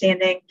and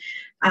understanding.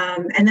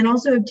 And then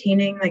also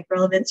obtaining like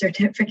relevant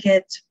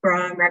certificates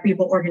from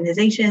reputable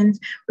organizations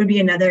would be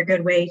another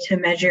good way to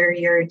measure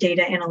your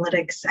data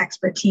analytics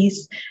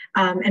expertise.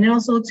 And it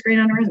also looks great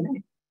on a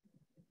resume.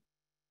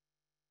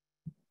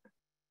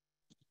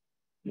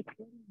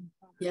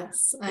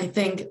 Yes, I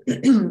think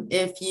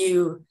if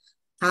you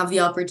have the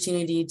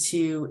opportunity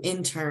to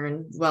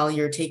intern while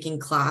you're taking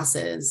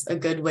classes, a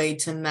good way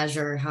to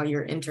measure how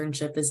your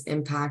internship is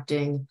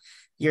impacting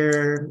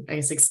your,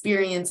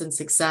 experience and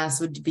success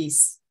would be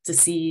to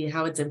see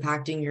how it's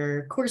impacting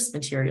your course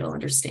material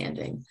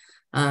understanding.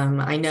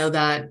 I know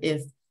that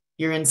if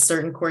you're in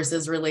certain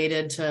courses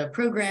related to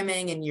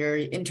programming and your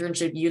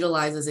internship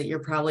utilizes it, you're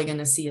probably going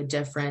to see a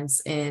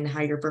difference in how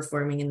you're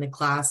performing in the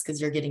class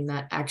because you're getting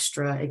that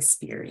extra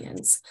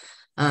experience.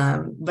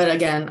 But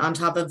again, on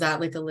top of that,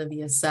 like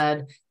Olivia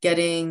said,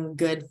 getting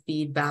good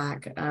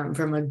feedback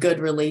from a good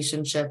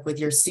relationship with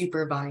your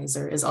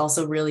supervisor is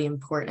also really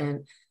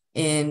important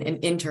in an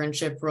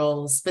internship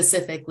role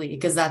specifically,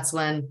 because that's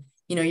when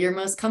you're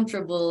most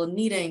comfortable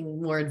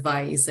needing more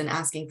advice and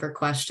asking for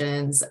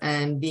questions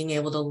and being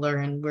able to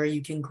learn where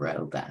you can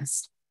grow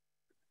best.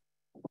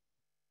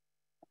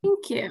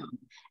 Thank you.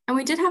 And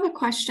we did have a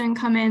question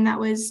come in that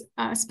was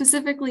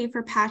specifically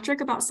for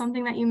Patrick about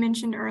something that you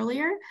mentioned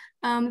earlier.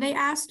 They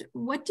asked,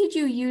 what did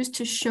you use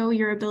to show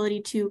your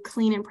ability to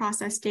clean and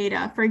process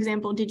data? For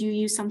example, did you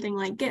use something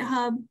like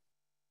GitHub?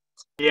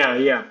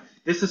 Yeah.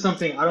 This is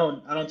something I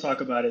don't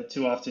talk about it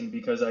too often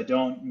because I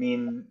don't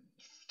mean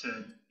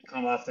to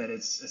come off that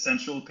it's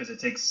essential, because it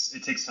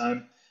takes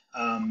time.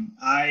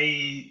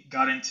 I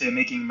got into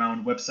making my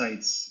own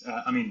websites.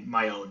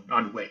 My own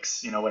on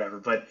Wix, whatever.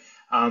 But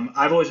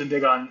I've always been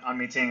big on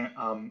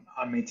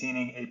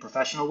maintaining a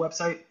professional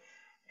website.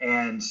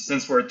 And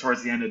since we're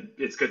towards the end,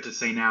 it's good to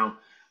say now.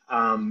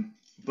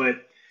 But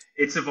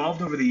it's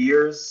evolved over the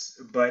years.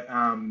 But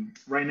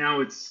right now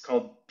it's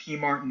called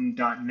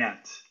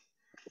pmartin.net.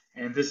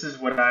 And this is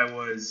what I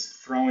was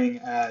throwing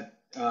at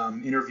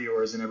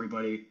interviewers and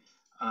everybody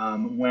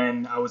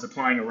when I was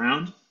applying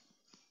around.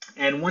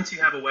 And once you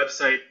have a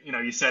website,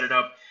 you set it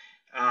up.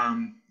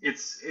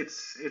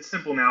 It's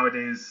simple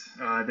nowadays.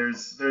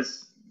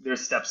 There's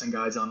steps and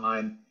guides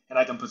online, and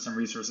I can put some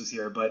resources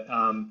here. But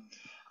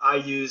I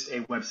used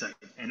a website,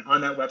 and on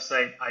that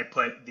website, I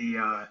put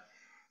the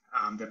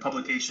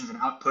publications and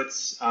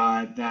outputs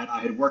that I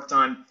had worked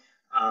on.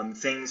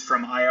 Things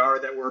from IR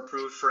that were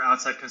approved for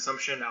outside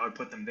consumption, I would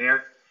put them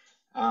there.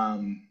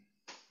 And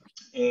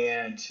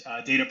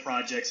data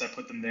projects, I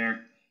put them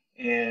there.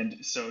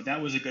 And so that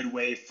was a good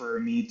way for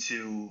me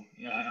to,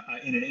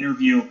 in an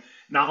interview,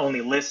 not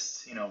only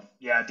list,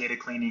 data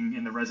cleaning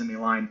in the resume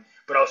line,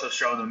 but also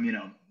show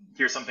them,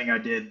 here's something I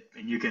did,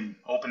 and you can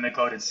open the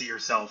code and see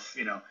yourself,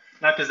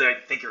 not because I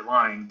think you're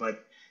lying,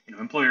 but,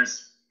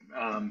 employers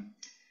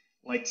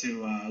like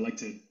to,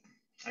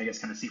 I guess,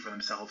 kind of see for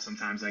themselves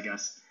sometimes, I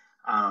guess.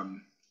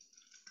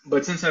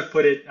 But since I've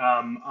put it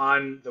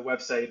on the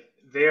website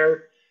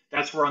there,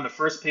 that's where on the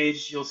first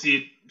page you'll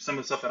see some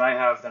of the stuff that I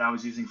have that I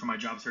was using for my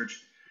job search.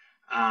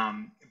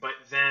 But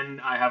then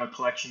I have a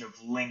collection of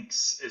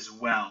links as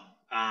well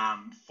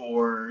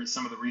for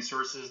some of the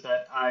resources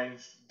that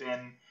I've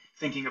been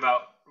thinking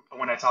about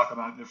when I talk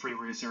about the free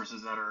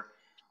resources that are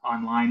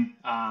online.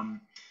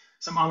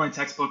 Some online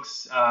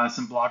textbooks,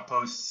 some blog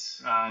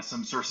posts,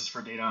 some sources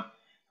for data.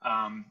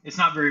 It's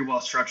not very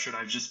well structured.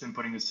 I've just been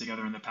putting this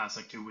together in the past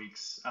 2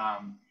 weeks.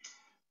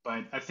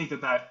 But I think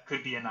that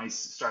could be a nice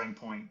starting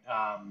point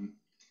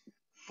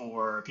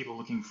for people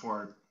looking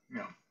for,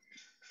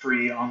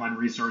 free online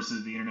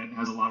resources. The internet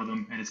has a lot of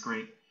them, and it's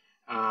great.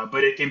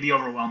 But it can be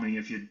overwhelming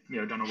if you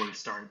don't know where to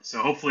start.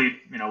 So hopefully,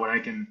 what I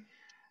can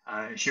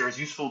share is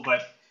useful.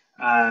 But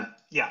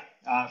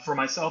for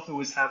myself, it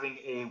was having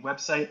a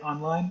website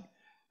online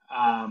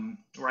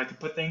where I could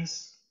put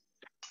things.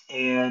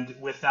 And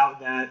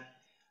without that,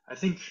 I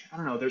think,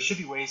 there should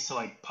be ways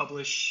to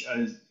publish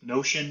a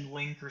Notion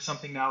link or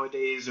something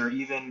nowadays, or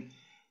even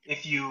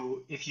if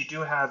you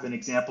do have an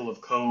example of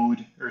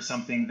code or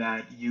something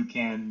that you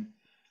can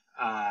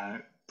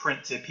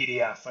print to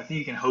PDF, I think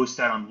you can host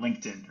that on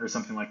LinkedIn or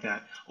something like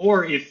that.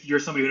 Or if you're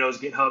somebody who knows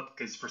GitHub,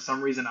 because for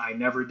some reason I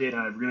never did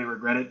and I really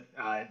regret it,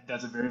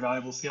 that's a very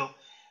valuable skill.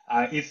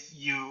 If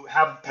you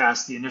have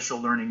passed the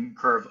initial learning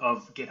curve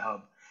of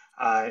GitHub,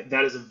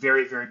 that is a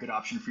very, very good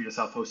option for you to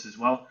self-host as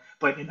well.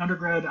 But in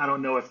undergrad, I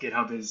don't know if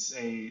GitHub is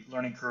a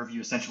learning curve you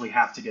essentially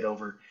have to get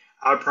over.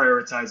 I would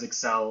prioritize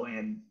Excel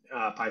and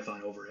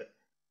Python over it.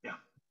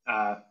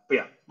 But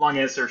long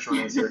answer, short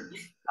answer.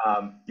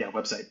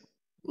 Website.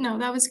 No,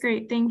 that was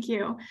great. Thank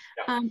you.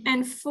 Yeah.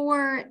 And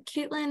for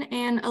Caitlyn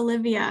and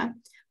Olivia,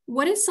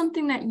 what is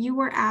something that you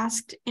were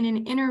asked in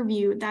an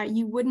interview that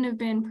you wouldn't have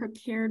been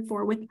prepared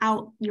for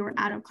without your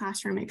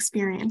out-of-classroom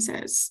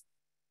experiences?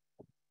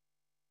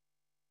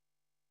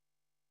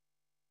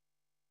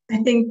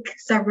 I think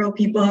several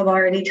people have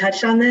already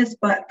touched on this,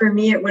 but for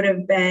me, it would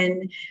have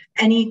been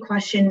any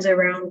questions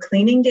around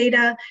cleaning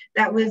data.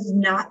 That was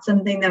not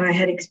something that I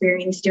had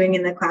experienced doing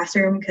in the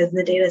classroom, because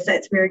the data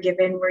sets we were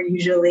given were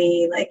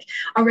usually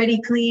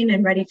already clean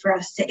and ready for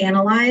us to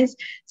analyze.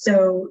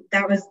 So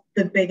that was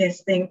the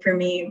biggest thing for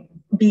me,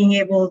 being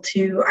able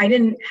to, I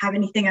didn't have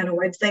anything on a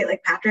website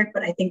like Patrick,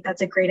 but I think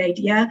that's a great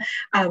idea.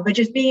 But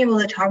just being able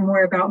to talk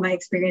more about my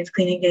experience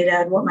cleaning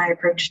data and what my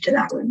approach to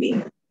that would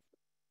be.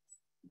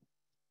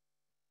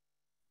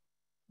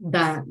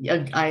 That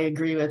I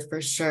agree with for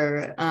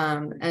sure.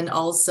 And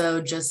also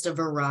just a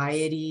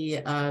variety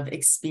of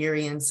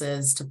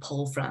experiences to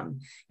pull from.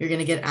 You're going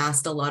to get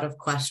asked a lot of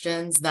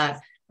questions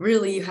that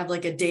really you have a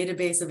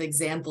database of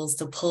examples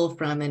to pull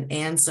from and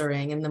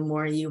answering. And the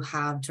more you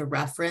have to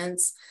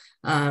reference,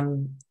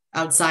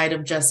 outside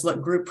of just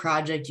what group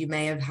project you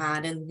may have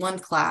had in one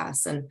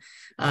class. And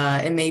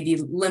it may be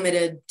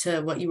limited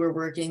to what you were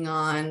working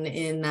on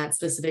in that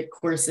specific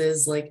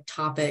course's like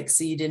topics.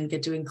 So you didn't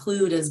get to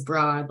include as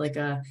broad, like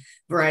a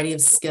variety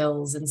of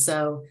skills. And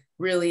so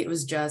really it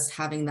was just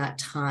having that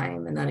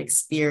time and that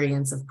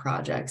experience of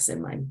projects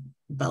in my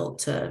belt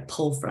to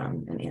pull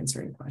from and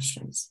answering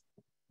questions.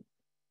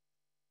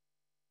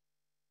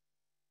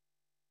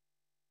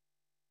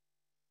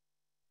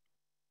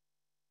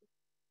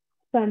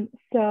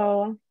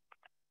 So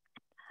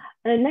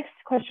the next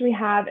question we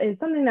have is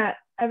something that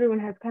everyone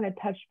has kind of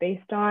touched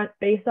base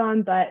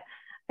on, but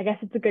I guess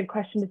it's a good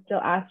question to still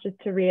ask, just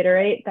to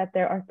reiterate that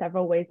there are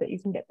several ways that you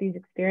can get these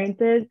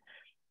experiences.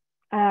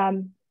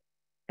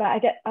 But I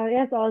guess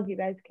all of you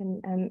guys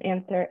can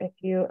answer if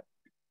you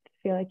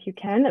feel like you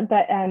can.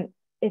 But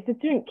if a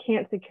student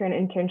can't secure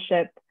an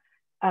internship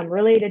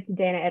related to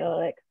data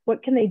analytics,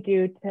 what can they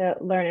do to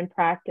learn and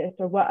practice,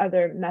 or what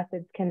other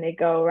methods can they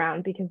go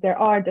around? Because there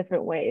are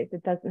different ways.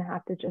 It doesn't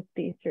have to just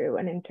be through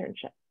an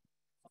internship.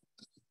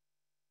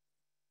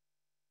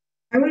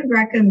 I would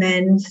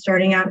recommend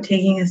starting out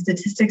taking a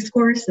statistics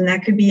course, and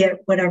that could be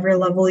at whatever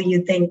level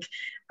you think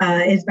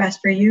is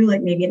best for you,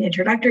 like maybe an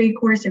introductory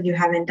course if you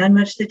haven't done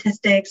much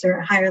statistics, or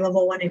a higher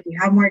level one if you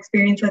have more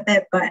experience with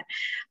it. But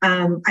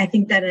I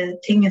think that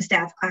taking a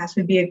stats class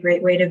would be a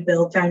great way to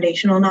build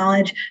foundational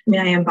knowledge. I mean,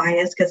 I am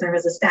biased because I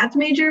was a stats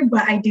major,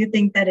 but I do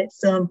think that it's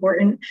still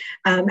important.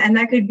 And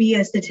that could be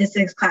a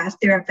statistics class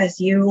through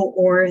FSU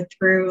or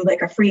through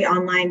like a free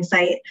online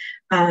site,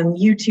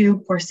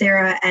 YouTube,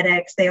 Coursera,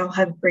 edX. They all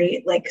have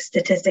great like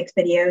statistics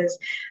videos.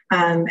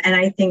 And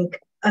I think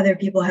other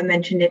people have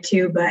mentioned it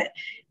too, but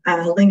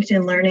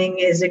LinkedIn Learning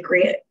is a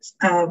great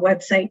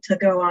website to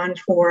go on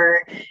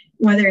for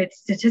whether it's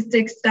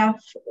statistics stuff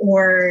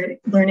or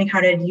learning how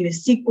to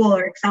use SQL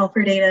or Excel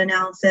for data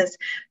analysis.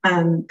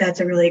 That's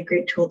a really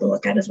great tool to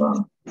look at as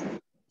well.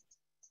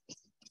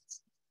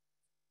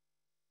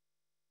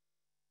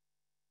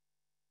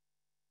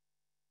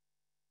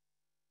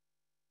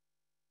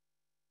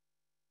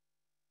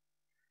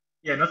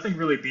 Yeah, nothing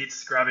really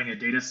beats grabbing a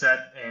data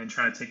set and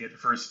trying to take it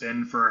for a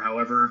spin for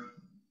however,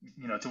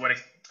 to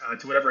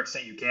whatever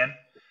extent you can.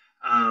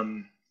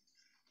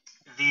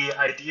 The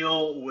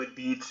ideal would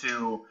be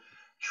to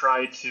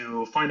try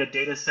to find a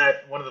data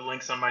set. One of the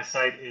links on my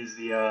site is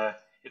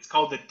it's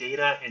called the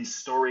Data and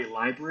Story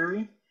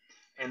Library.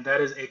 And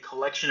that is a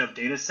collection of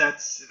data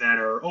sets that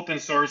are open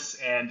source,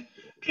 and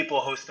people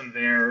host them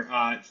there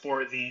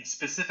for the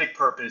specific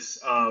purpose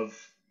of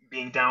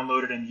being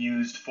downloaded and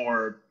used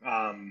for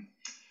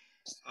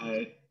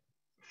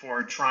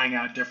trying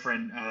out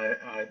different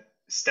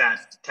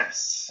stat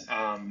tests.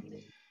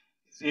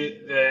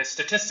 The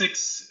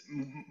statistics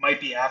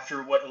might be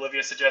after what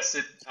Olivia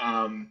suggested,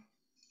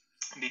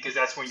 because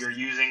that's when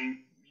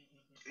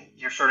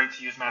you're starting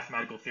to use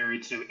mathematical theory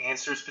to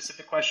answer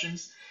specific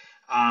questions.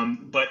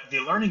 But the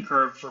learning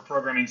curve for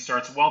programming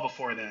starts well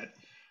before that.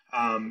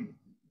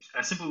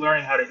 Simply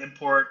learning how to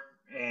import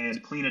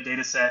and clean a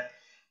data set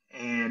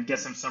and get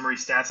some summary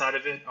stats out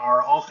of it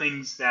are all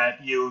things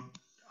that you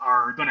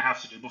are going to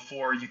have to do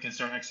before you can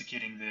start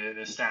executing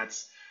the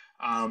stats.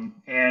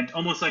 And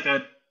almost like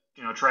a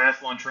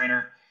triathlon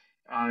trainer,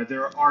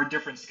 there are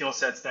different skill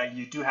sets that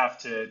you do have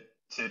to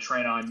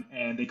train on,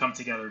 and they come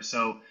together.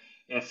 So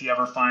if you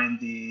ever find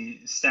the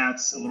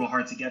stats a little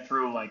hard to get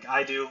through, like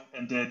I do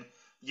and did,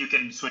 you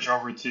can switch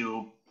over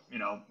to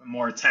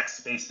more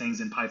text-based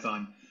things in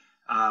Python.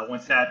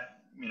 Once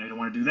that you don't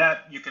want to do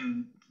that, you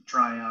can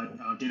try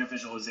data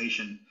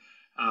visualization.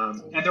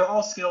 And they're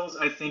all skills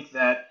I think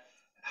that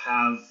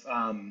have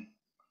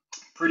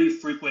pretty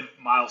frequent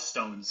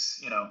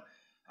milestones.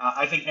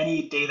 I think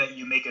any day that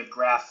you make a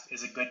graph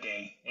is a good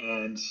day.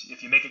 And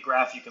if you make a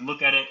graph, you can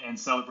look at it and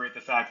celebrate the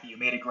fact that you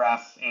made a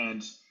graph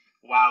and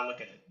wow, look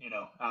at it.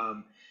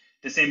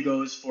 The same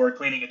goes for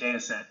cleaning a data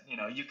set.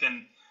 You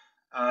can,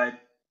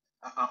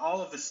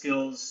 all of the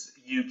skills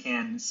you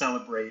can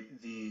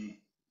celebrate the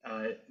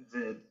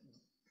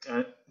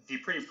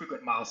pretty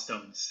frequent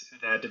milestones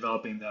that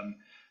developing them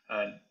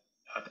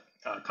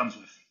comes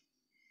with.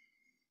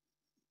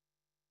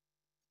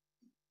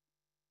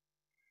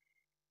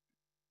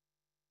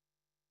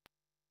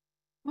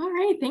 All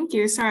right, thank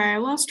you. Sorry, I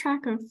lost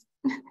track of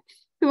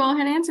who all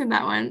had answered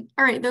that one.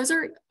 All right, those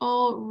are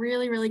all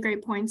really, really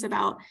great points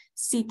about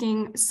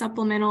seeking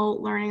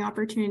supplemental learning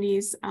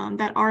opportunities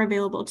that are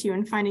available to you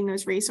and finding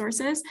those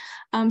resources.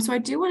 So I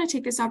do want to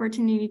take this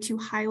opportunity to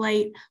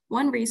highlight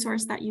one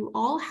resource that you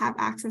all have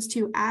access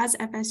to as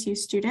FSU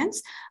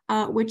students,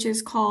 which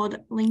is called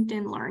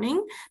LinkedIn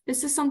Learning.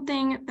 This is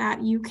something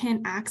that you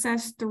can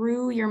access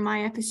through your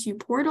My FSU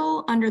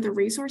portal under the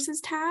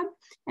Resources tab,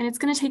 and it's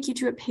going to take you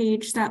to a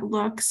page that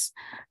looks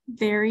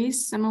very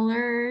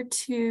similar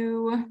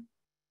to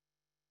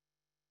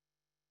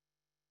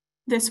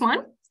this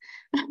one.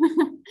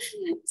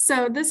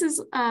 So this is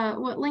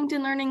what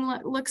LinkedIn Learning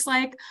looks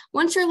like.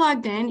 Once you're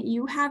logged in,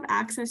 you have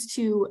access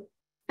to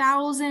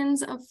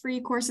thousands of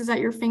free courses at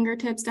your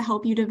fingertips to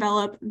help you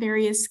develop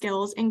various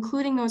skills,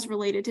 including those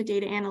related to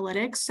data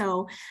analytics.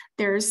 So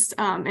there's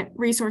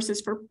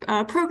resources for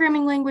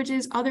programming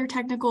languages, other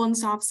technical and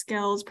soft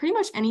skills, pretty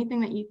much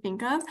anything that you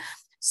think of.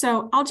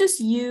 So I'll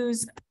just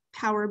use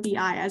Power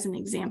BI as an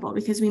example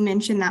because we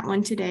mentioned that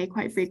one today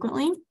quite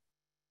frequently,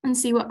 and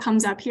see what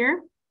comes up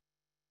here.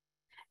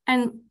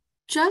 And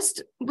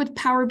just with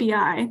Power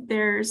BI,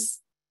 there's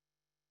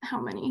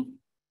how many?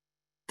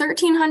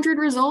 1,300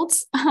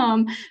 results,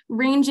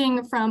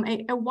 ranging from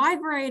a wide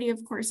variety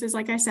of courses,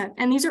 like I said,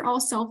 and these are all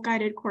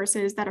self-guided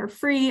courses that are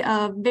free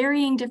of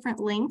varying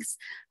different lengths.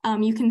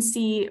 You can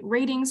see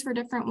ratings for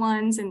different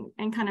ones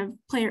and kind of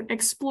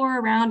explore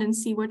around and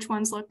see which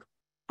ones look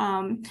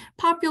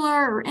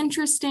popular or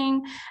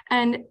interesting.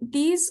 And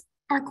these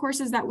are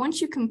courses that once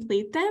you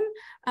complete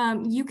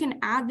them, you can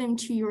add them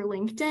to your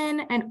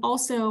LinkedIn and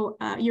also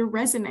your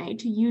resume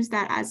to use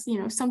that as, you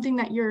know, something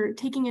that you're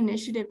taking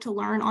initiative to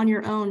learn on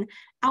your own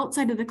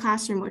outside of the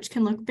classroom, which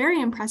can look very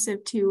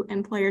impressive to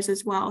employers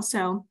as well.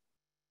 So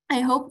I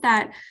hope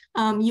that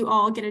you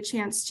all get a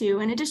chance to,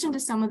 in addition to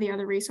some of the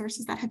other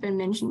resources that have been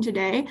mentioned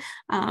today,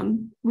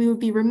 we would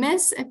be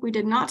remiss if we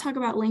did not talk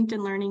about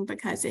LinkedIn Learning,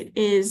 because it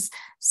is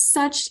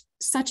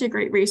such a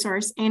great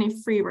resource and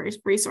a free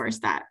resource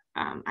that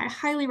I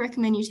highly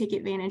recommend you take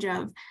advantage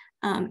of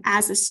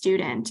as a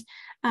student.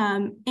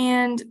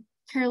 And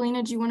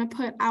Carolina, do you want to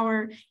put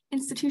our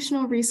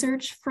institutional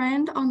research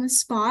friend on the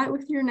spot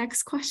with your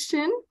next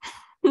question?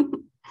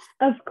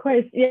 Of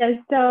course, yes.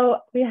 So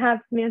we have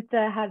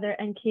Samantha, Heather,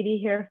 and Katie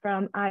here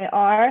from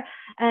IR,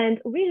 and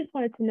we just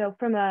wanted to know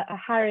from a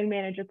hiring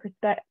manager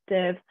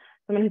perspective,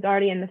 someone who's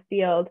already in the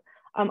field,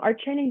 are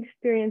training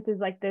experiences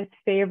like this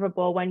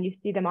favorable when you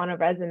see them on a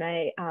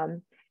resume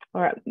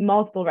or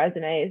multiple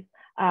resumes?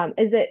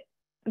 Is it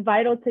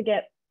vital to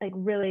get like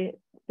really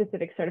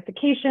specific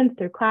certifications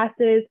through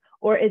classes,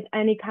 or is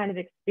any kind of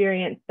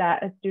experience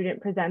that a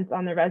student presents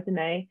on the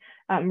resume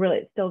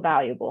really still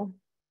valuable?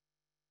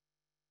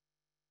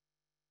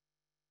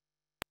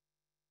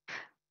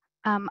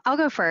 I'll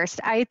go first.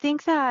 I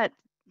think that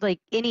like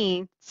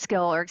any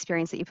skill or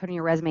experience that you put in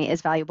your resume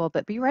is valuable,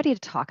 but be ready to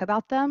talk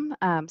about them.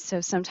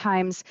 So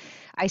sometimes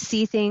I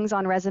see things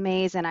on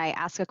resumes and I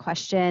ask a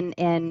question,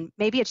 and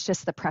maybe it's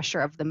just the pressure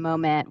of the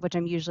moment, which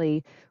I'm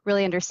usually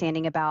really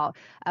understanding about,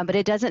 but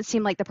it doesn't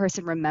seem like the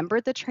person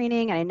remembered the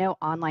training. And I know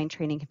online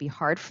training can be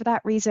hard for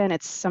that reason.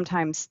 It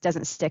sometimes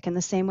doesn't stick in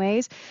the same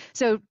ways.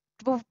 So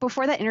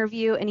before that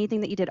interview,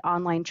 anything that you did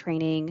online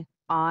training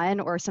on,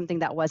 or something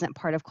that wasn't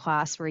part of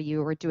class where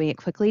you were doing it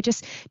quickly,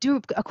 just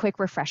do a quick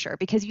refresher,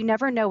 because you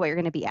never know what you're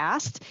going to be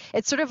asked.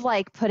 It's sort of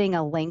like putting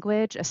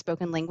a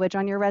spoken language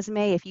on your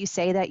resume. If you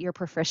say that you're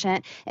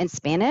proficient in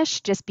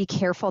Spanish, just be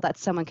careful that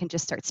someone can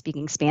just start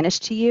speaking Spanish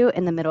to you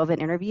in the middle of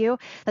an interview.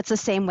 That's the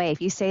same way. If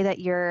you say that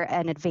you're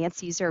an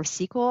advanced user of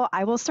SQL,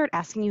 I will start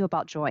asking you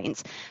about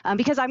joins,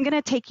 because I'm going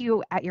to take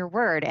you at your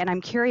word, and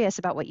I'm curious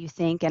about what you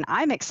think, and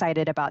I'm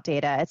excited about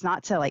data. It's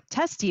not to like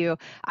test you.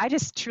 I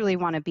just truly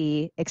want to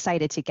be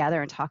excited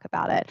together and talk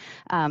about it.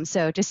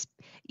 So just,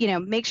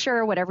 make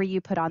sure whatever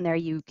you put on there,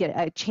 you get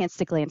a chance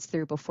to glance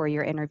through before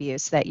your interview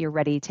so that you're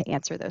ready to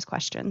answer those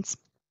questions.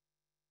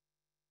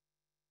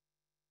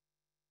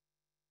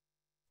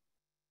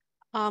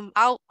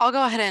 I'll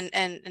go ahead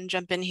and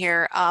jump in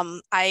here.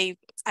 I've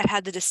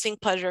had the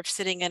distinct pleasure of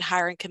sitting in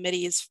hiring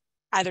committees,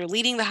 either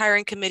leading the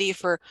hiring committee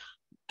for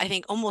I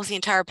think almost the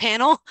entire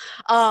panel,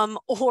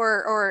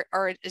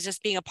 or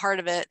just being a part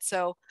of it.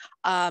 So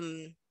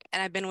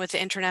and I've been with the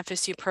Intern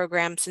FSU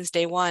program since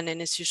day one in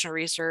institutional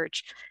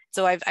research.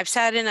 So I've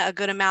sat in a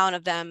good amount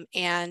of them.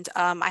 And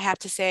I have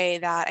to say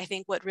that I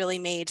think what really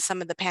made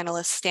some of the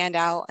panelists stand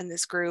out in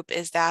this group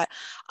is that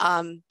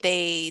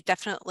they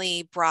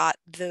definitely brought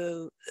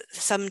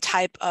some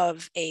type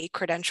of a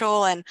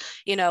credential. And,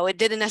 it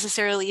didn't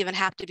necessarily even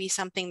have to be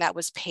something that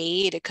was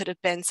paid. It could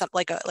have been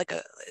something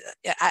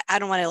I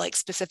don't want to like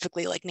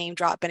specifically like name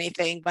drop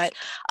anything, but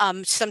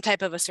some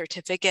type of a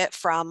certificate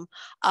from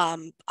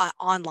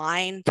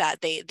online that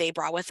they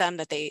brought with them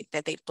that they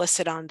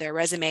listed on their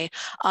resume.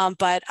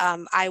 But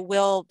I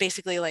will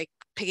basically, like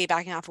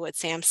piggybacking off of what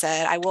Sam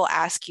said, I will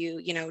ask you,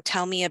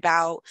 tell me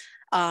about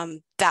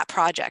that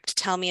project.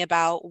 Tell me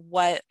about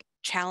what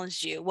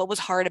challenged you, what was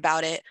hard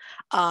about it,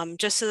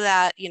 just so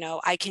that,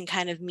 I can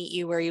kind of meet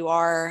you where you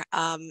are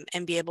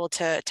and be able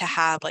to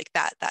have like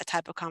that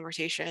type of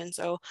conversation.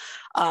 So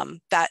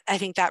that I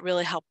think that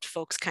really helped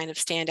folks kind of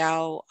stand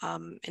out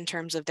in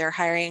terms of their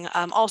hiring.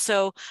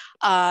 Also,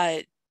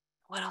 what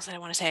else did I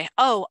want to say?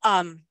 Oh,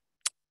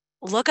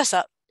 look us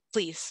up,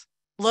 please.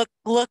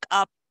 Look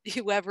up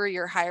whoever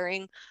you're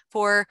hiring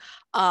for,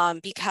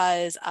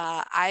 because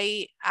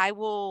I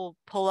will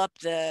pull up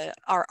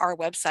our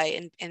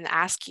website and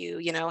ask you,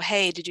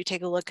 hey, did you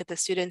take a look at the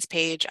students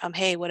page?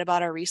 Hey, what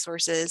about our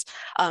resources?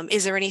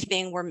 Is there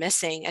anything we're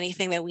missing?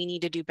 Anything that we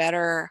need to do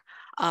better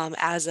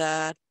as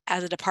a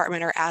as a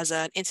department or as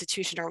an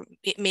institution, or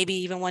maybe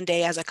even one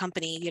day as a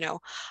company, you know.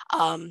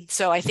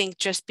 So I think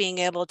just being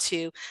able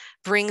to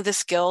bring the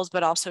skills,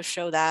 but also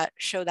show that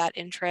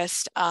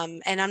interest.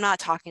 And I'm not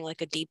talking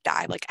like a deep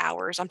dive, like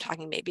hours. I'm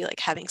talking maybe like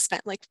having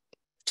spent like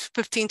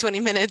 15, 20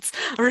 minutes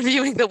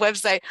reviewing the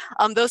website.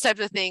 Those types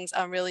of things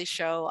really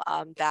show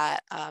that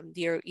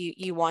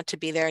you want to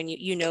be there, and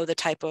you know the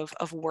type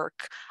of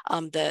work,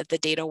 the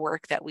data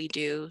work that we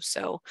do.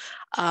 So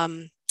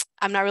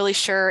I'm not really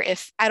sure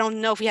I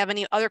don't know if you have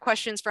any other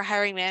questions for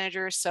hiring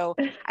managers. So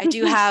I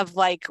do have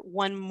like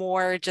one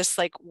more just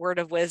like word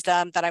of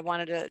wisdom that I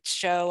wanted to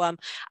show.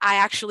 I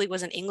actually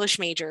was an English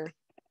major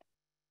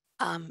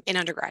in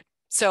undergrad.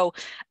 So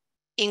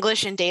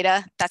English and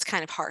data, that's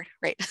kind of hard,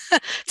 right?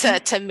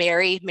 to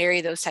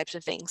marry those types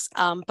of things.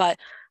 But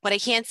what I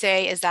can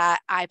say is that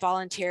I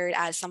volunteered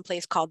at some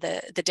place called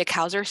the Dick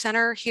Hauser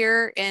Center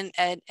here and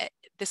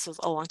this was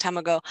a long time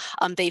ago.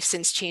 They've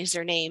since changed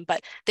their name,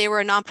 but they were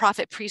a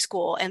nonprofit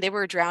preschool and they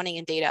were drowning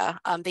in data.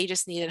 They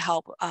just needed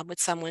help with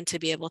someone to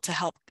be able to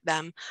help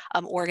them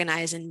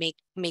organize and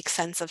make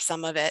sense of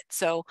some of it.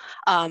 So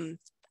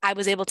I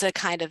was able to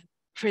kind of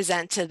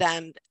present to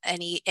them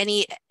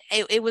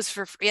it was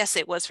for, yes,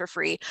 it was for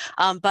free,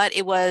 but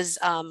it was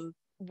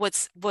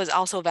what was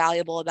also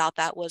valuable about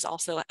that was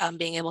also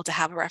being able to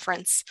have a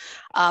reference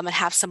and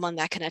have someone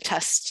that can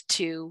attest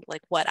to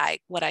like what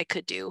I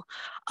could do.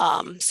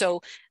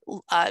 So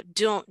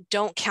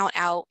don't count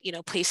out, you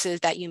know,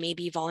 places that you may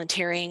be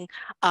volunteering.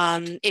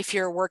 If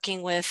you're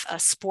working with a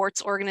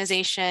sports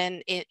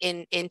organization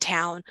in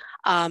town,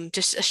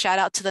 just a shout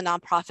out to the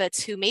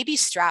nonprofits who may be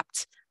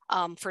strapped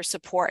for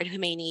support and who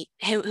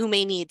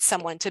may need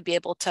someone to be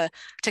able to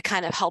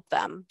kind of help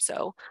them.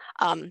 So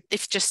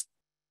if just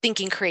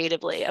thinking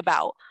creatively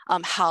about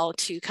how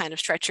to kind of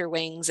stretch your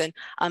wings, and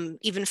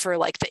even for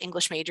like the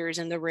English majors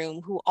in the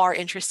room who are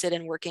interested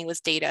in working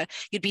with data,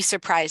 you'd be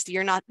surprised.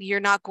 You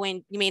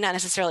may not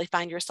necessarily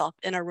find yourself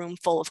in a room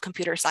full of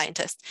computer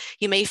scientists.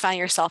 You may find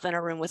yourself in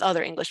a room with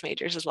other English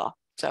majors as well.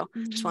 So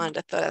just wanted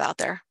to throw that out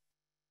there.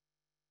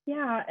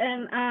 Yeah,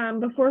 and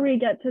before we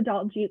get to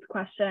Daljeet's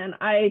question,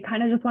 I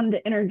kind of just wanted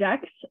to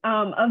interject.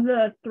 Of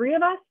the three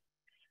of us,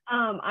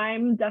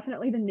 I'm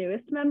definitely the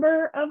newest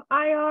member of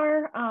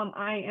IR.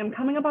 I am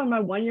coming up on my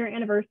 1-year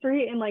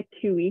anniversary in like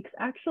 2 weeks,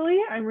 actually.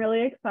 I'm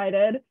really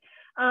excited.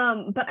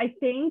 But I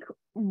think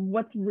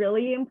what's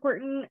really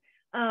important,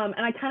 and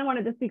I kind of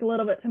wanted to speak a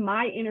little bit to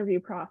my interview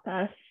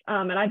process,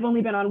 and I've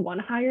only been on one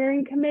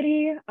hiring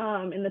committee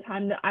in the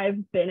time that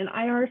I've been in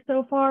IR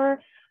so far.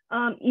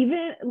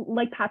 Even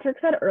like Patrick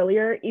said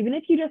earlier, even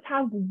if you just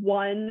have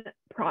one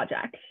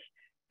project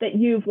that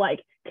you've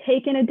like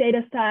taken a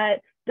data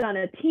set, done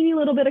a teeny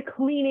little bit of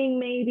cleaning,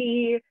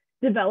 maybe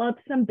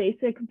developed some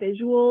basic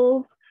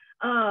visuals,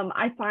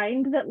 I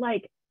find that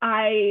like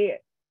I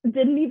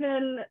didn't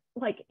even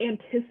like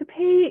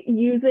anticipate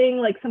using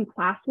like some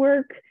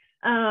classwork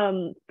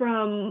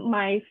from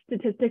my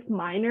statistics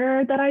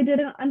minor that I did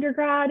in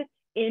undergrad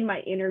in my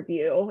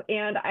interview.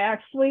 And I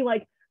actually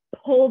like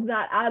pulled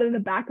that out of the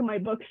back of my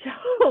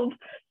bookshelf,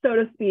 so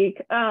to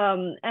speak,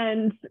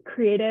 and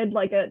created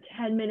like a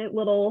 10-minute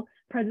little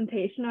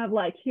presentation of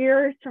like,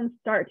 here's from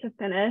start to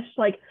finish,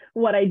 like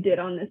what I did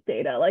on this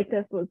data. Like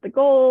this was the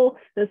goal,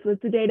 this was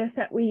the data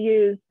set we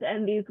used,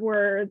 and these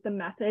were the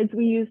methods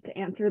we used to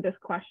answer this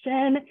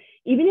question.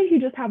 Even if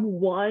you just have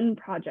one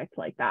project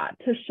like that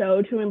to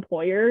show to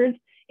employers,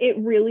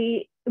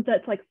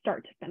 that's like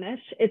start to finish,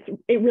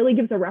 it really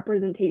gives a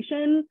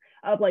representation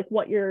of like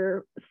what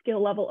your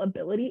skill level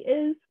ability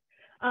is.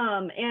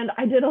 And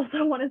I did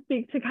also want to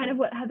speak to kind of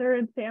what Heather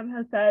and Sam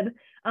has said.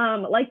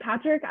 Like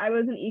Patrick, I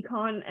was an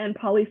econ and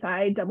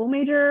poli-sci double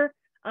major,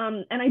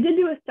 and I did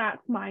do a stats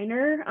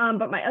minor,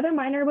 but my other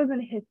minor was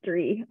in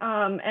history.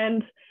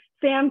 And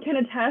Sam can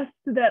attest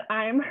that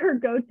I'm her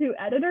go-to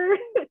editor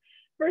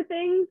for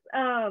things,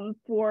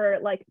 for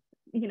like,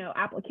 you know,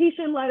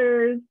 application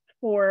letters,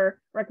 for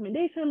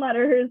recommendation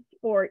letters,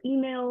 for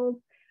emails,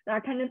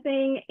 that kind of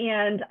thing.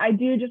 And I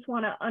do just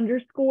want to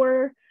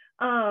underscore,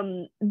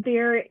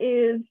 there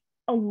is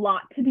a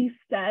lot to be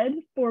said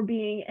for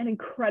being an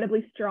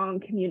incredibly strong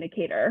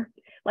communicator.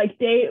 Like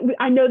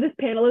I know this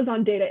panel is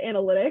on data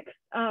analytics,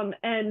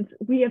 and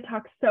we have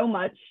talked so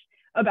much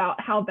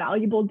about how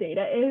valuable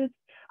data is.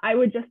 I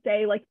would just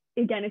say, like,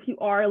 again, if you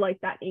are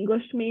like that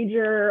English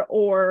major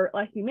or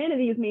like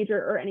humanities major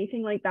or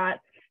anything like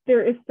that,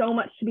 there is so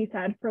much to be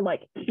said for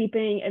like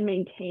keeping and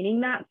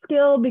maintaining that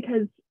skill,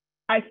 because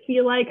I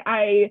feel like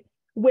I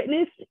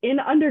witnessed in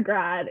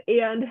undergrad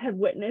and have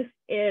witnessed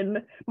in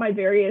my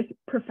various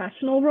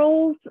professional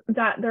roles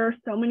that there are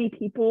so many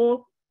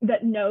people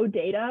that know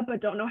data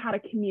but don't know how to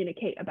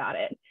communicate about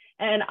it.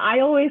 And I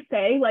always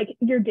say, like,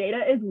 your data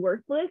is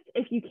worthless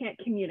if you can't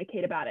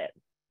communicate about it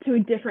to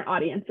different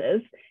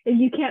audiences. If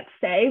you can't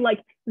say,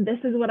 like, this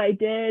is what I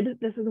did,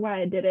 this is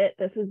why I did it,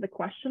 this is the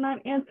question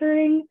I'm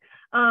answering,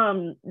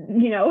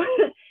 you know,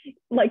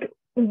 like,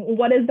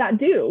 what does that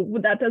do?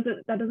 That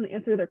doesn't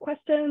answer their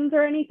questions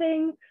or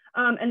anything.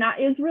 And that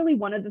is really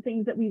one of the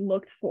things that we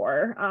looked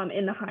for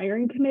in the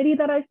hiring committee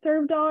that I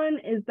served on,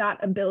 is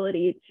that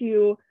ability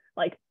to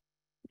like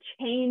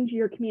change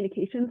your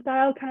communication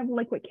style, kind of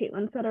like what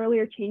Caitlyn said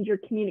earlier, change your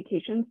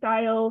communication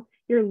style,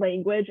 your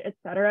language,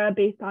 etc.,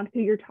 based on who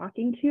you're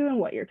talking to and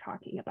what you're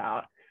talking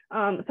about.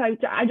 So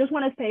I just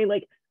want to say,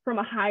 like, from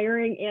a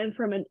hiring and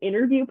from an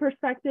interview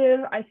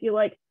perspective, I feel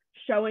like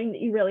showing that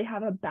you really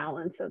have a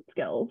balance of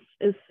skills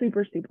is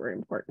super, super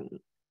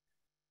important.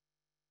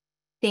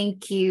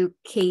 Thank you,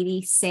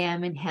 Katie,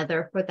 Sam, and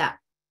Heather, for that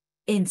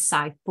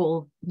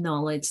insightful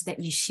knowledge that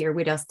you share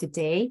with us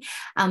today.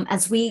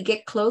 As we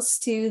get close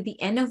to the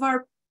end of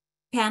our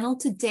panel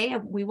today,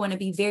 we want to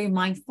be very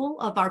mindful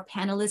of our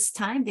panelists'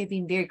 time. They've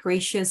been very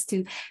gracious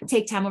to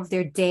take time of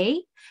their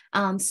day.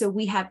 So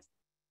we have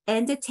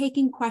ended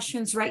taking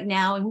questions right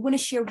now, and we want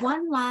to share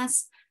one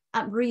last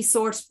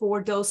resource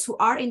for those who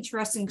are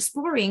interested in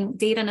exploring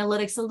data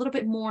analytics a little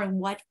bit more and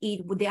what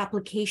the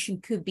application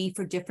could be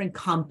for different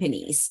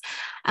companies.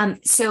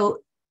 So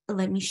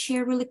let me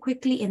share really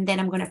quickly, and then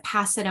I'm going to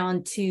pass it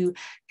on to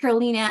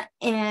Carolina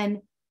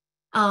and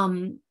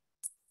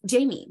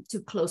Jamie to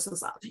close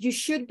us out. You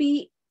should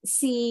be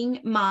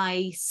seeing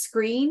my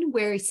screen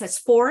where it says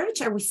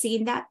Forage. Are we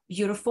seeing that?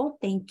 Beautiful.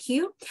 Thank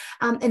you.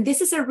 And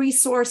this is a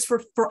resource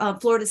for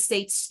Florida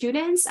State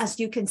students. As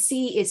you can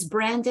see, it's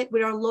branded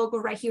with our logo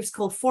right here. It's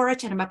called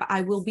Forage, and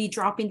I will be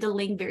dropping the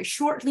link very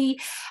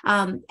shortly.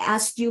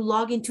 As you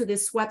log into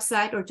this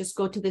website or just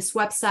go to this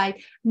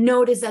website,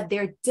 notice that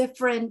there are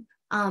different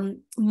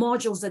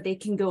modules that they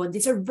can go on.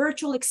 These are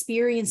virtual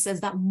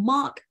experiences that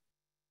mock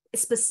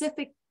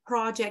specific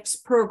projects,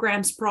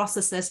 programs,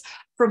 processes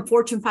from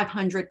Fortune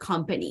 500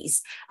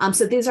 companies.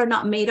 So these are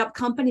not made up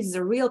companies. These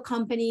are real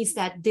companies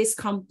that this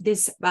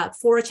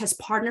Forage has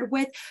partnered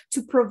with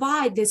to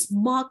provide this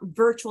mock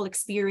virtual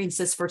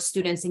experiences for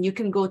students. And you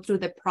can go through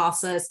the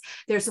process.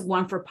 There's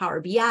one for Power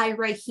BI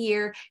right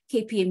here.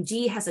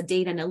 KPMG has a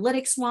data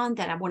analytics one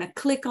that I want to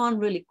click on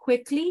really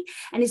quickly.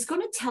 And it's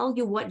going to tell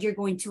you what you're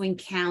going to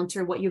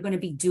encounter, what you're going to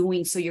be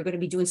doing. So you're going to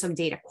be doing some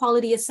data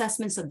quality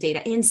assessments, some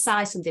data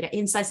insights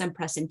and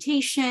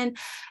presentation.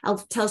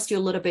 It tells you a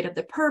little bit of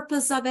the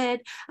purpose of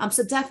it.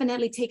 So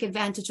definitely take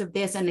advantage of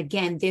this. And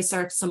again, these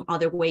are some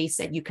other ways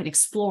that you can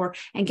explore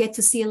and get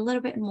to see a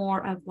little bit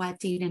more of what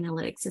data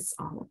analytics is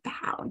all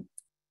about.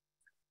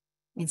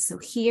 And so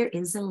here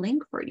is a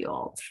link for you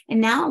all. And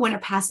now I want to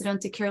pass it on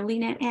to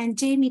Carolina and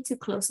Jamie to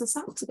close us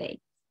out today.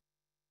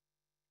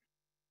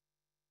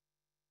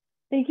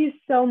 Thank you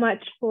so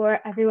much for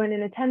everyone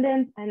in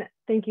attendance. And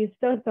thank you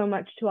so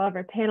much to all of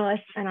our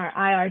panelists and our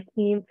IR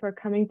team for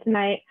coming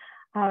tonight.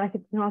 I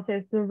think also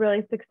it's a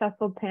really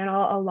successful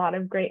panel, a lot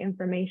of great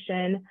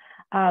information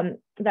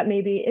that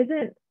maybe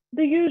isn't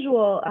the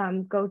usual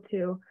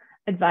go-to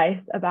advice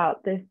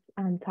about this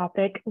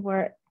topic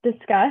were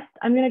discussed.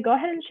 I'm going to go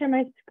ahead and share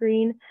my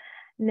screen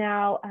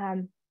now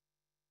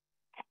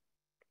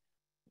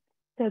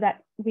so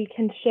that we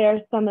can share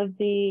some of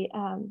the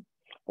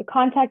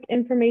contact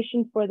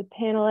information for the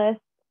panelists.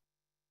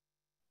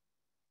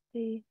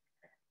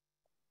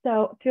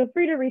 So feel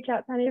free to reach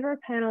out to any of our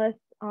panelists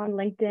on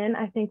LinkedIn.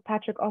 I think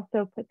Patrick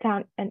also put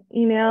down an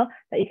email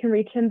that you can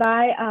reach him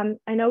by.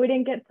 I know we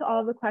didn't get to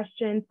all the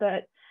questions,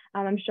 but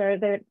I'm sure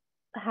they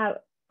have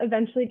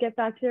eventually get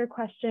back to your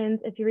questions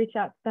if you reach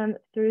out to them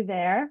through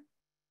there.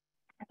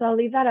 So I'll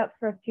leave that up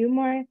for a few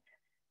more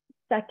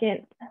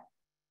seconds.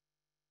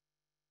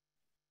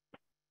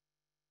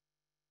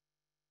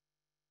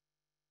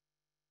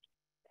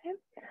 Okay.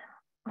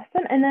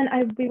 Awesome. And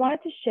then we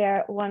wanted to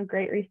share one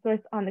great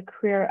resource on the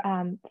Career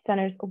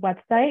Center's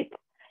website.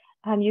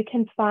 You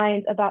can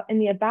find in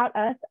the About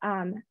Us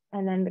and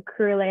then the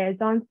Career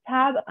Liaisons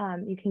tab.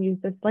 You can use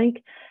this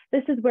link.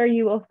 This is where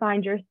you will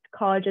find your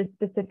college's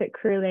specific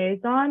career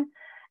liaison,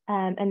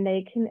 and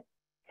they can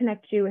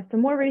connect you with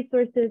some more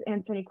resources,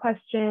 answer any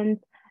questions,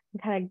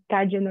 and kind of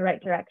guide you in the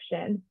right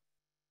direction.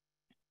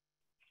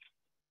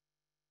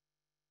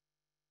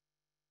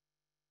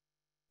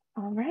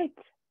 All right.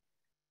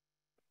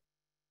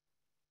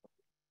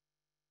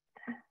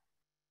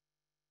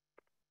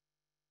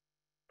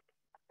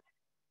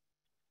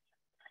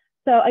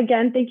 So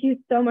again, thank you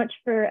so much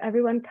for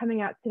everyone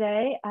coming out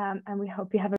today, and we hope you have a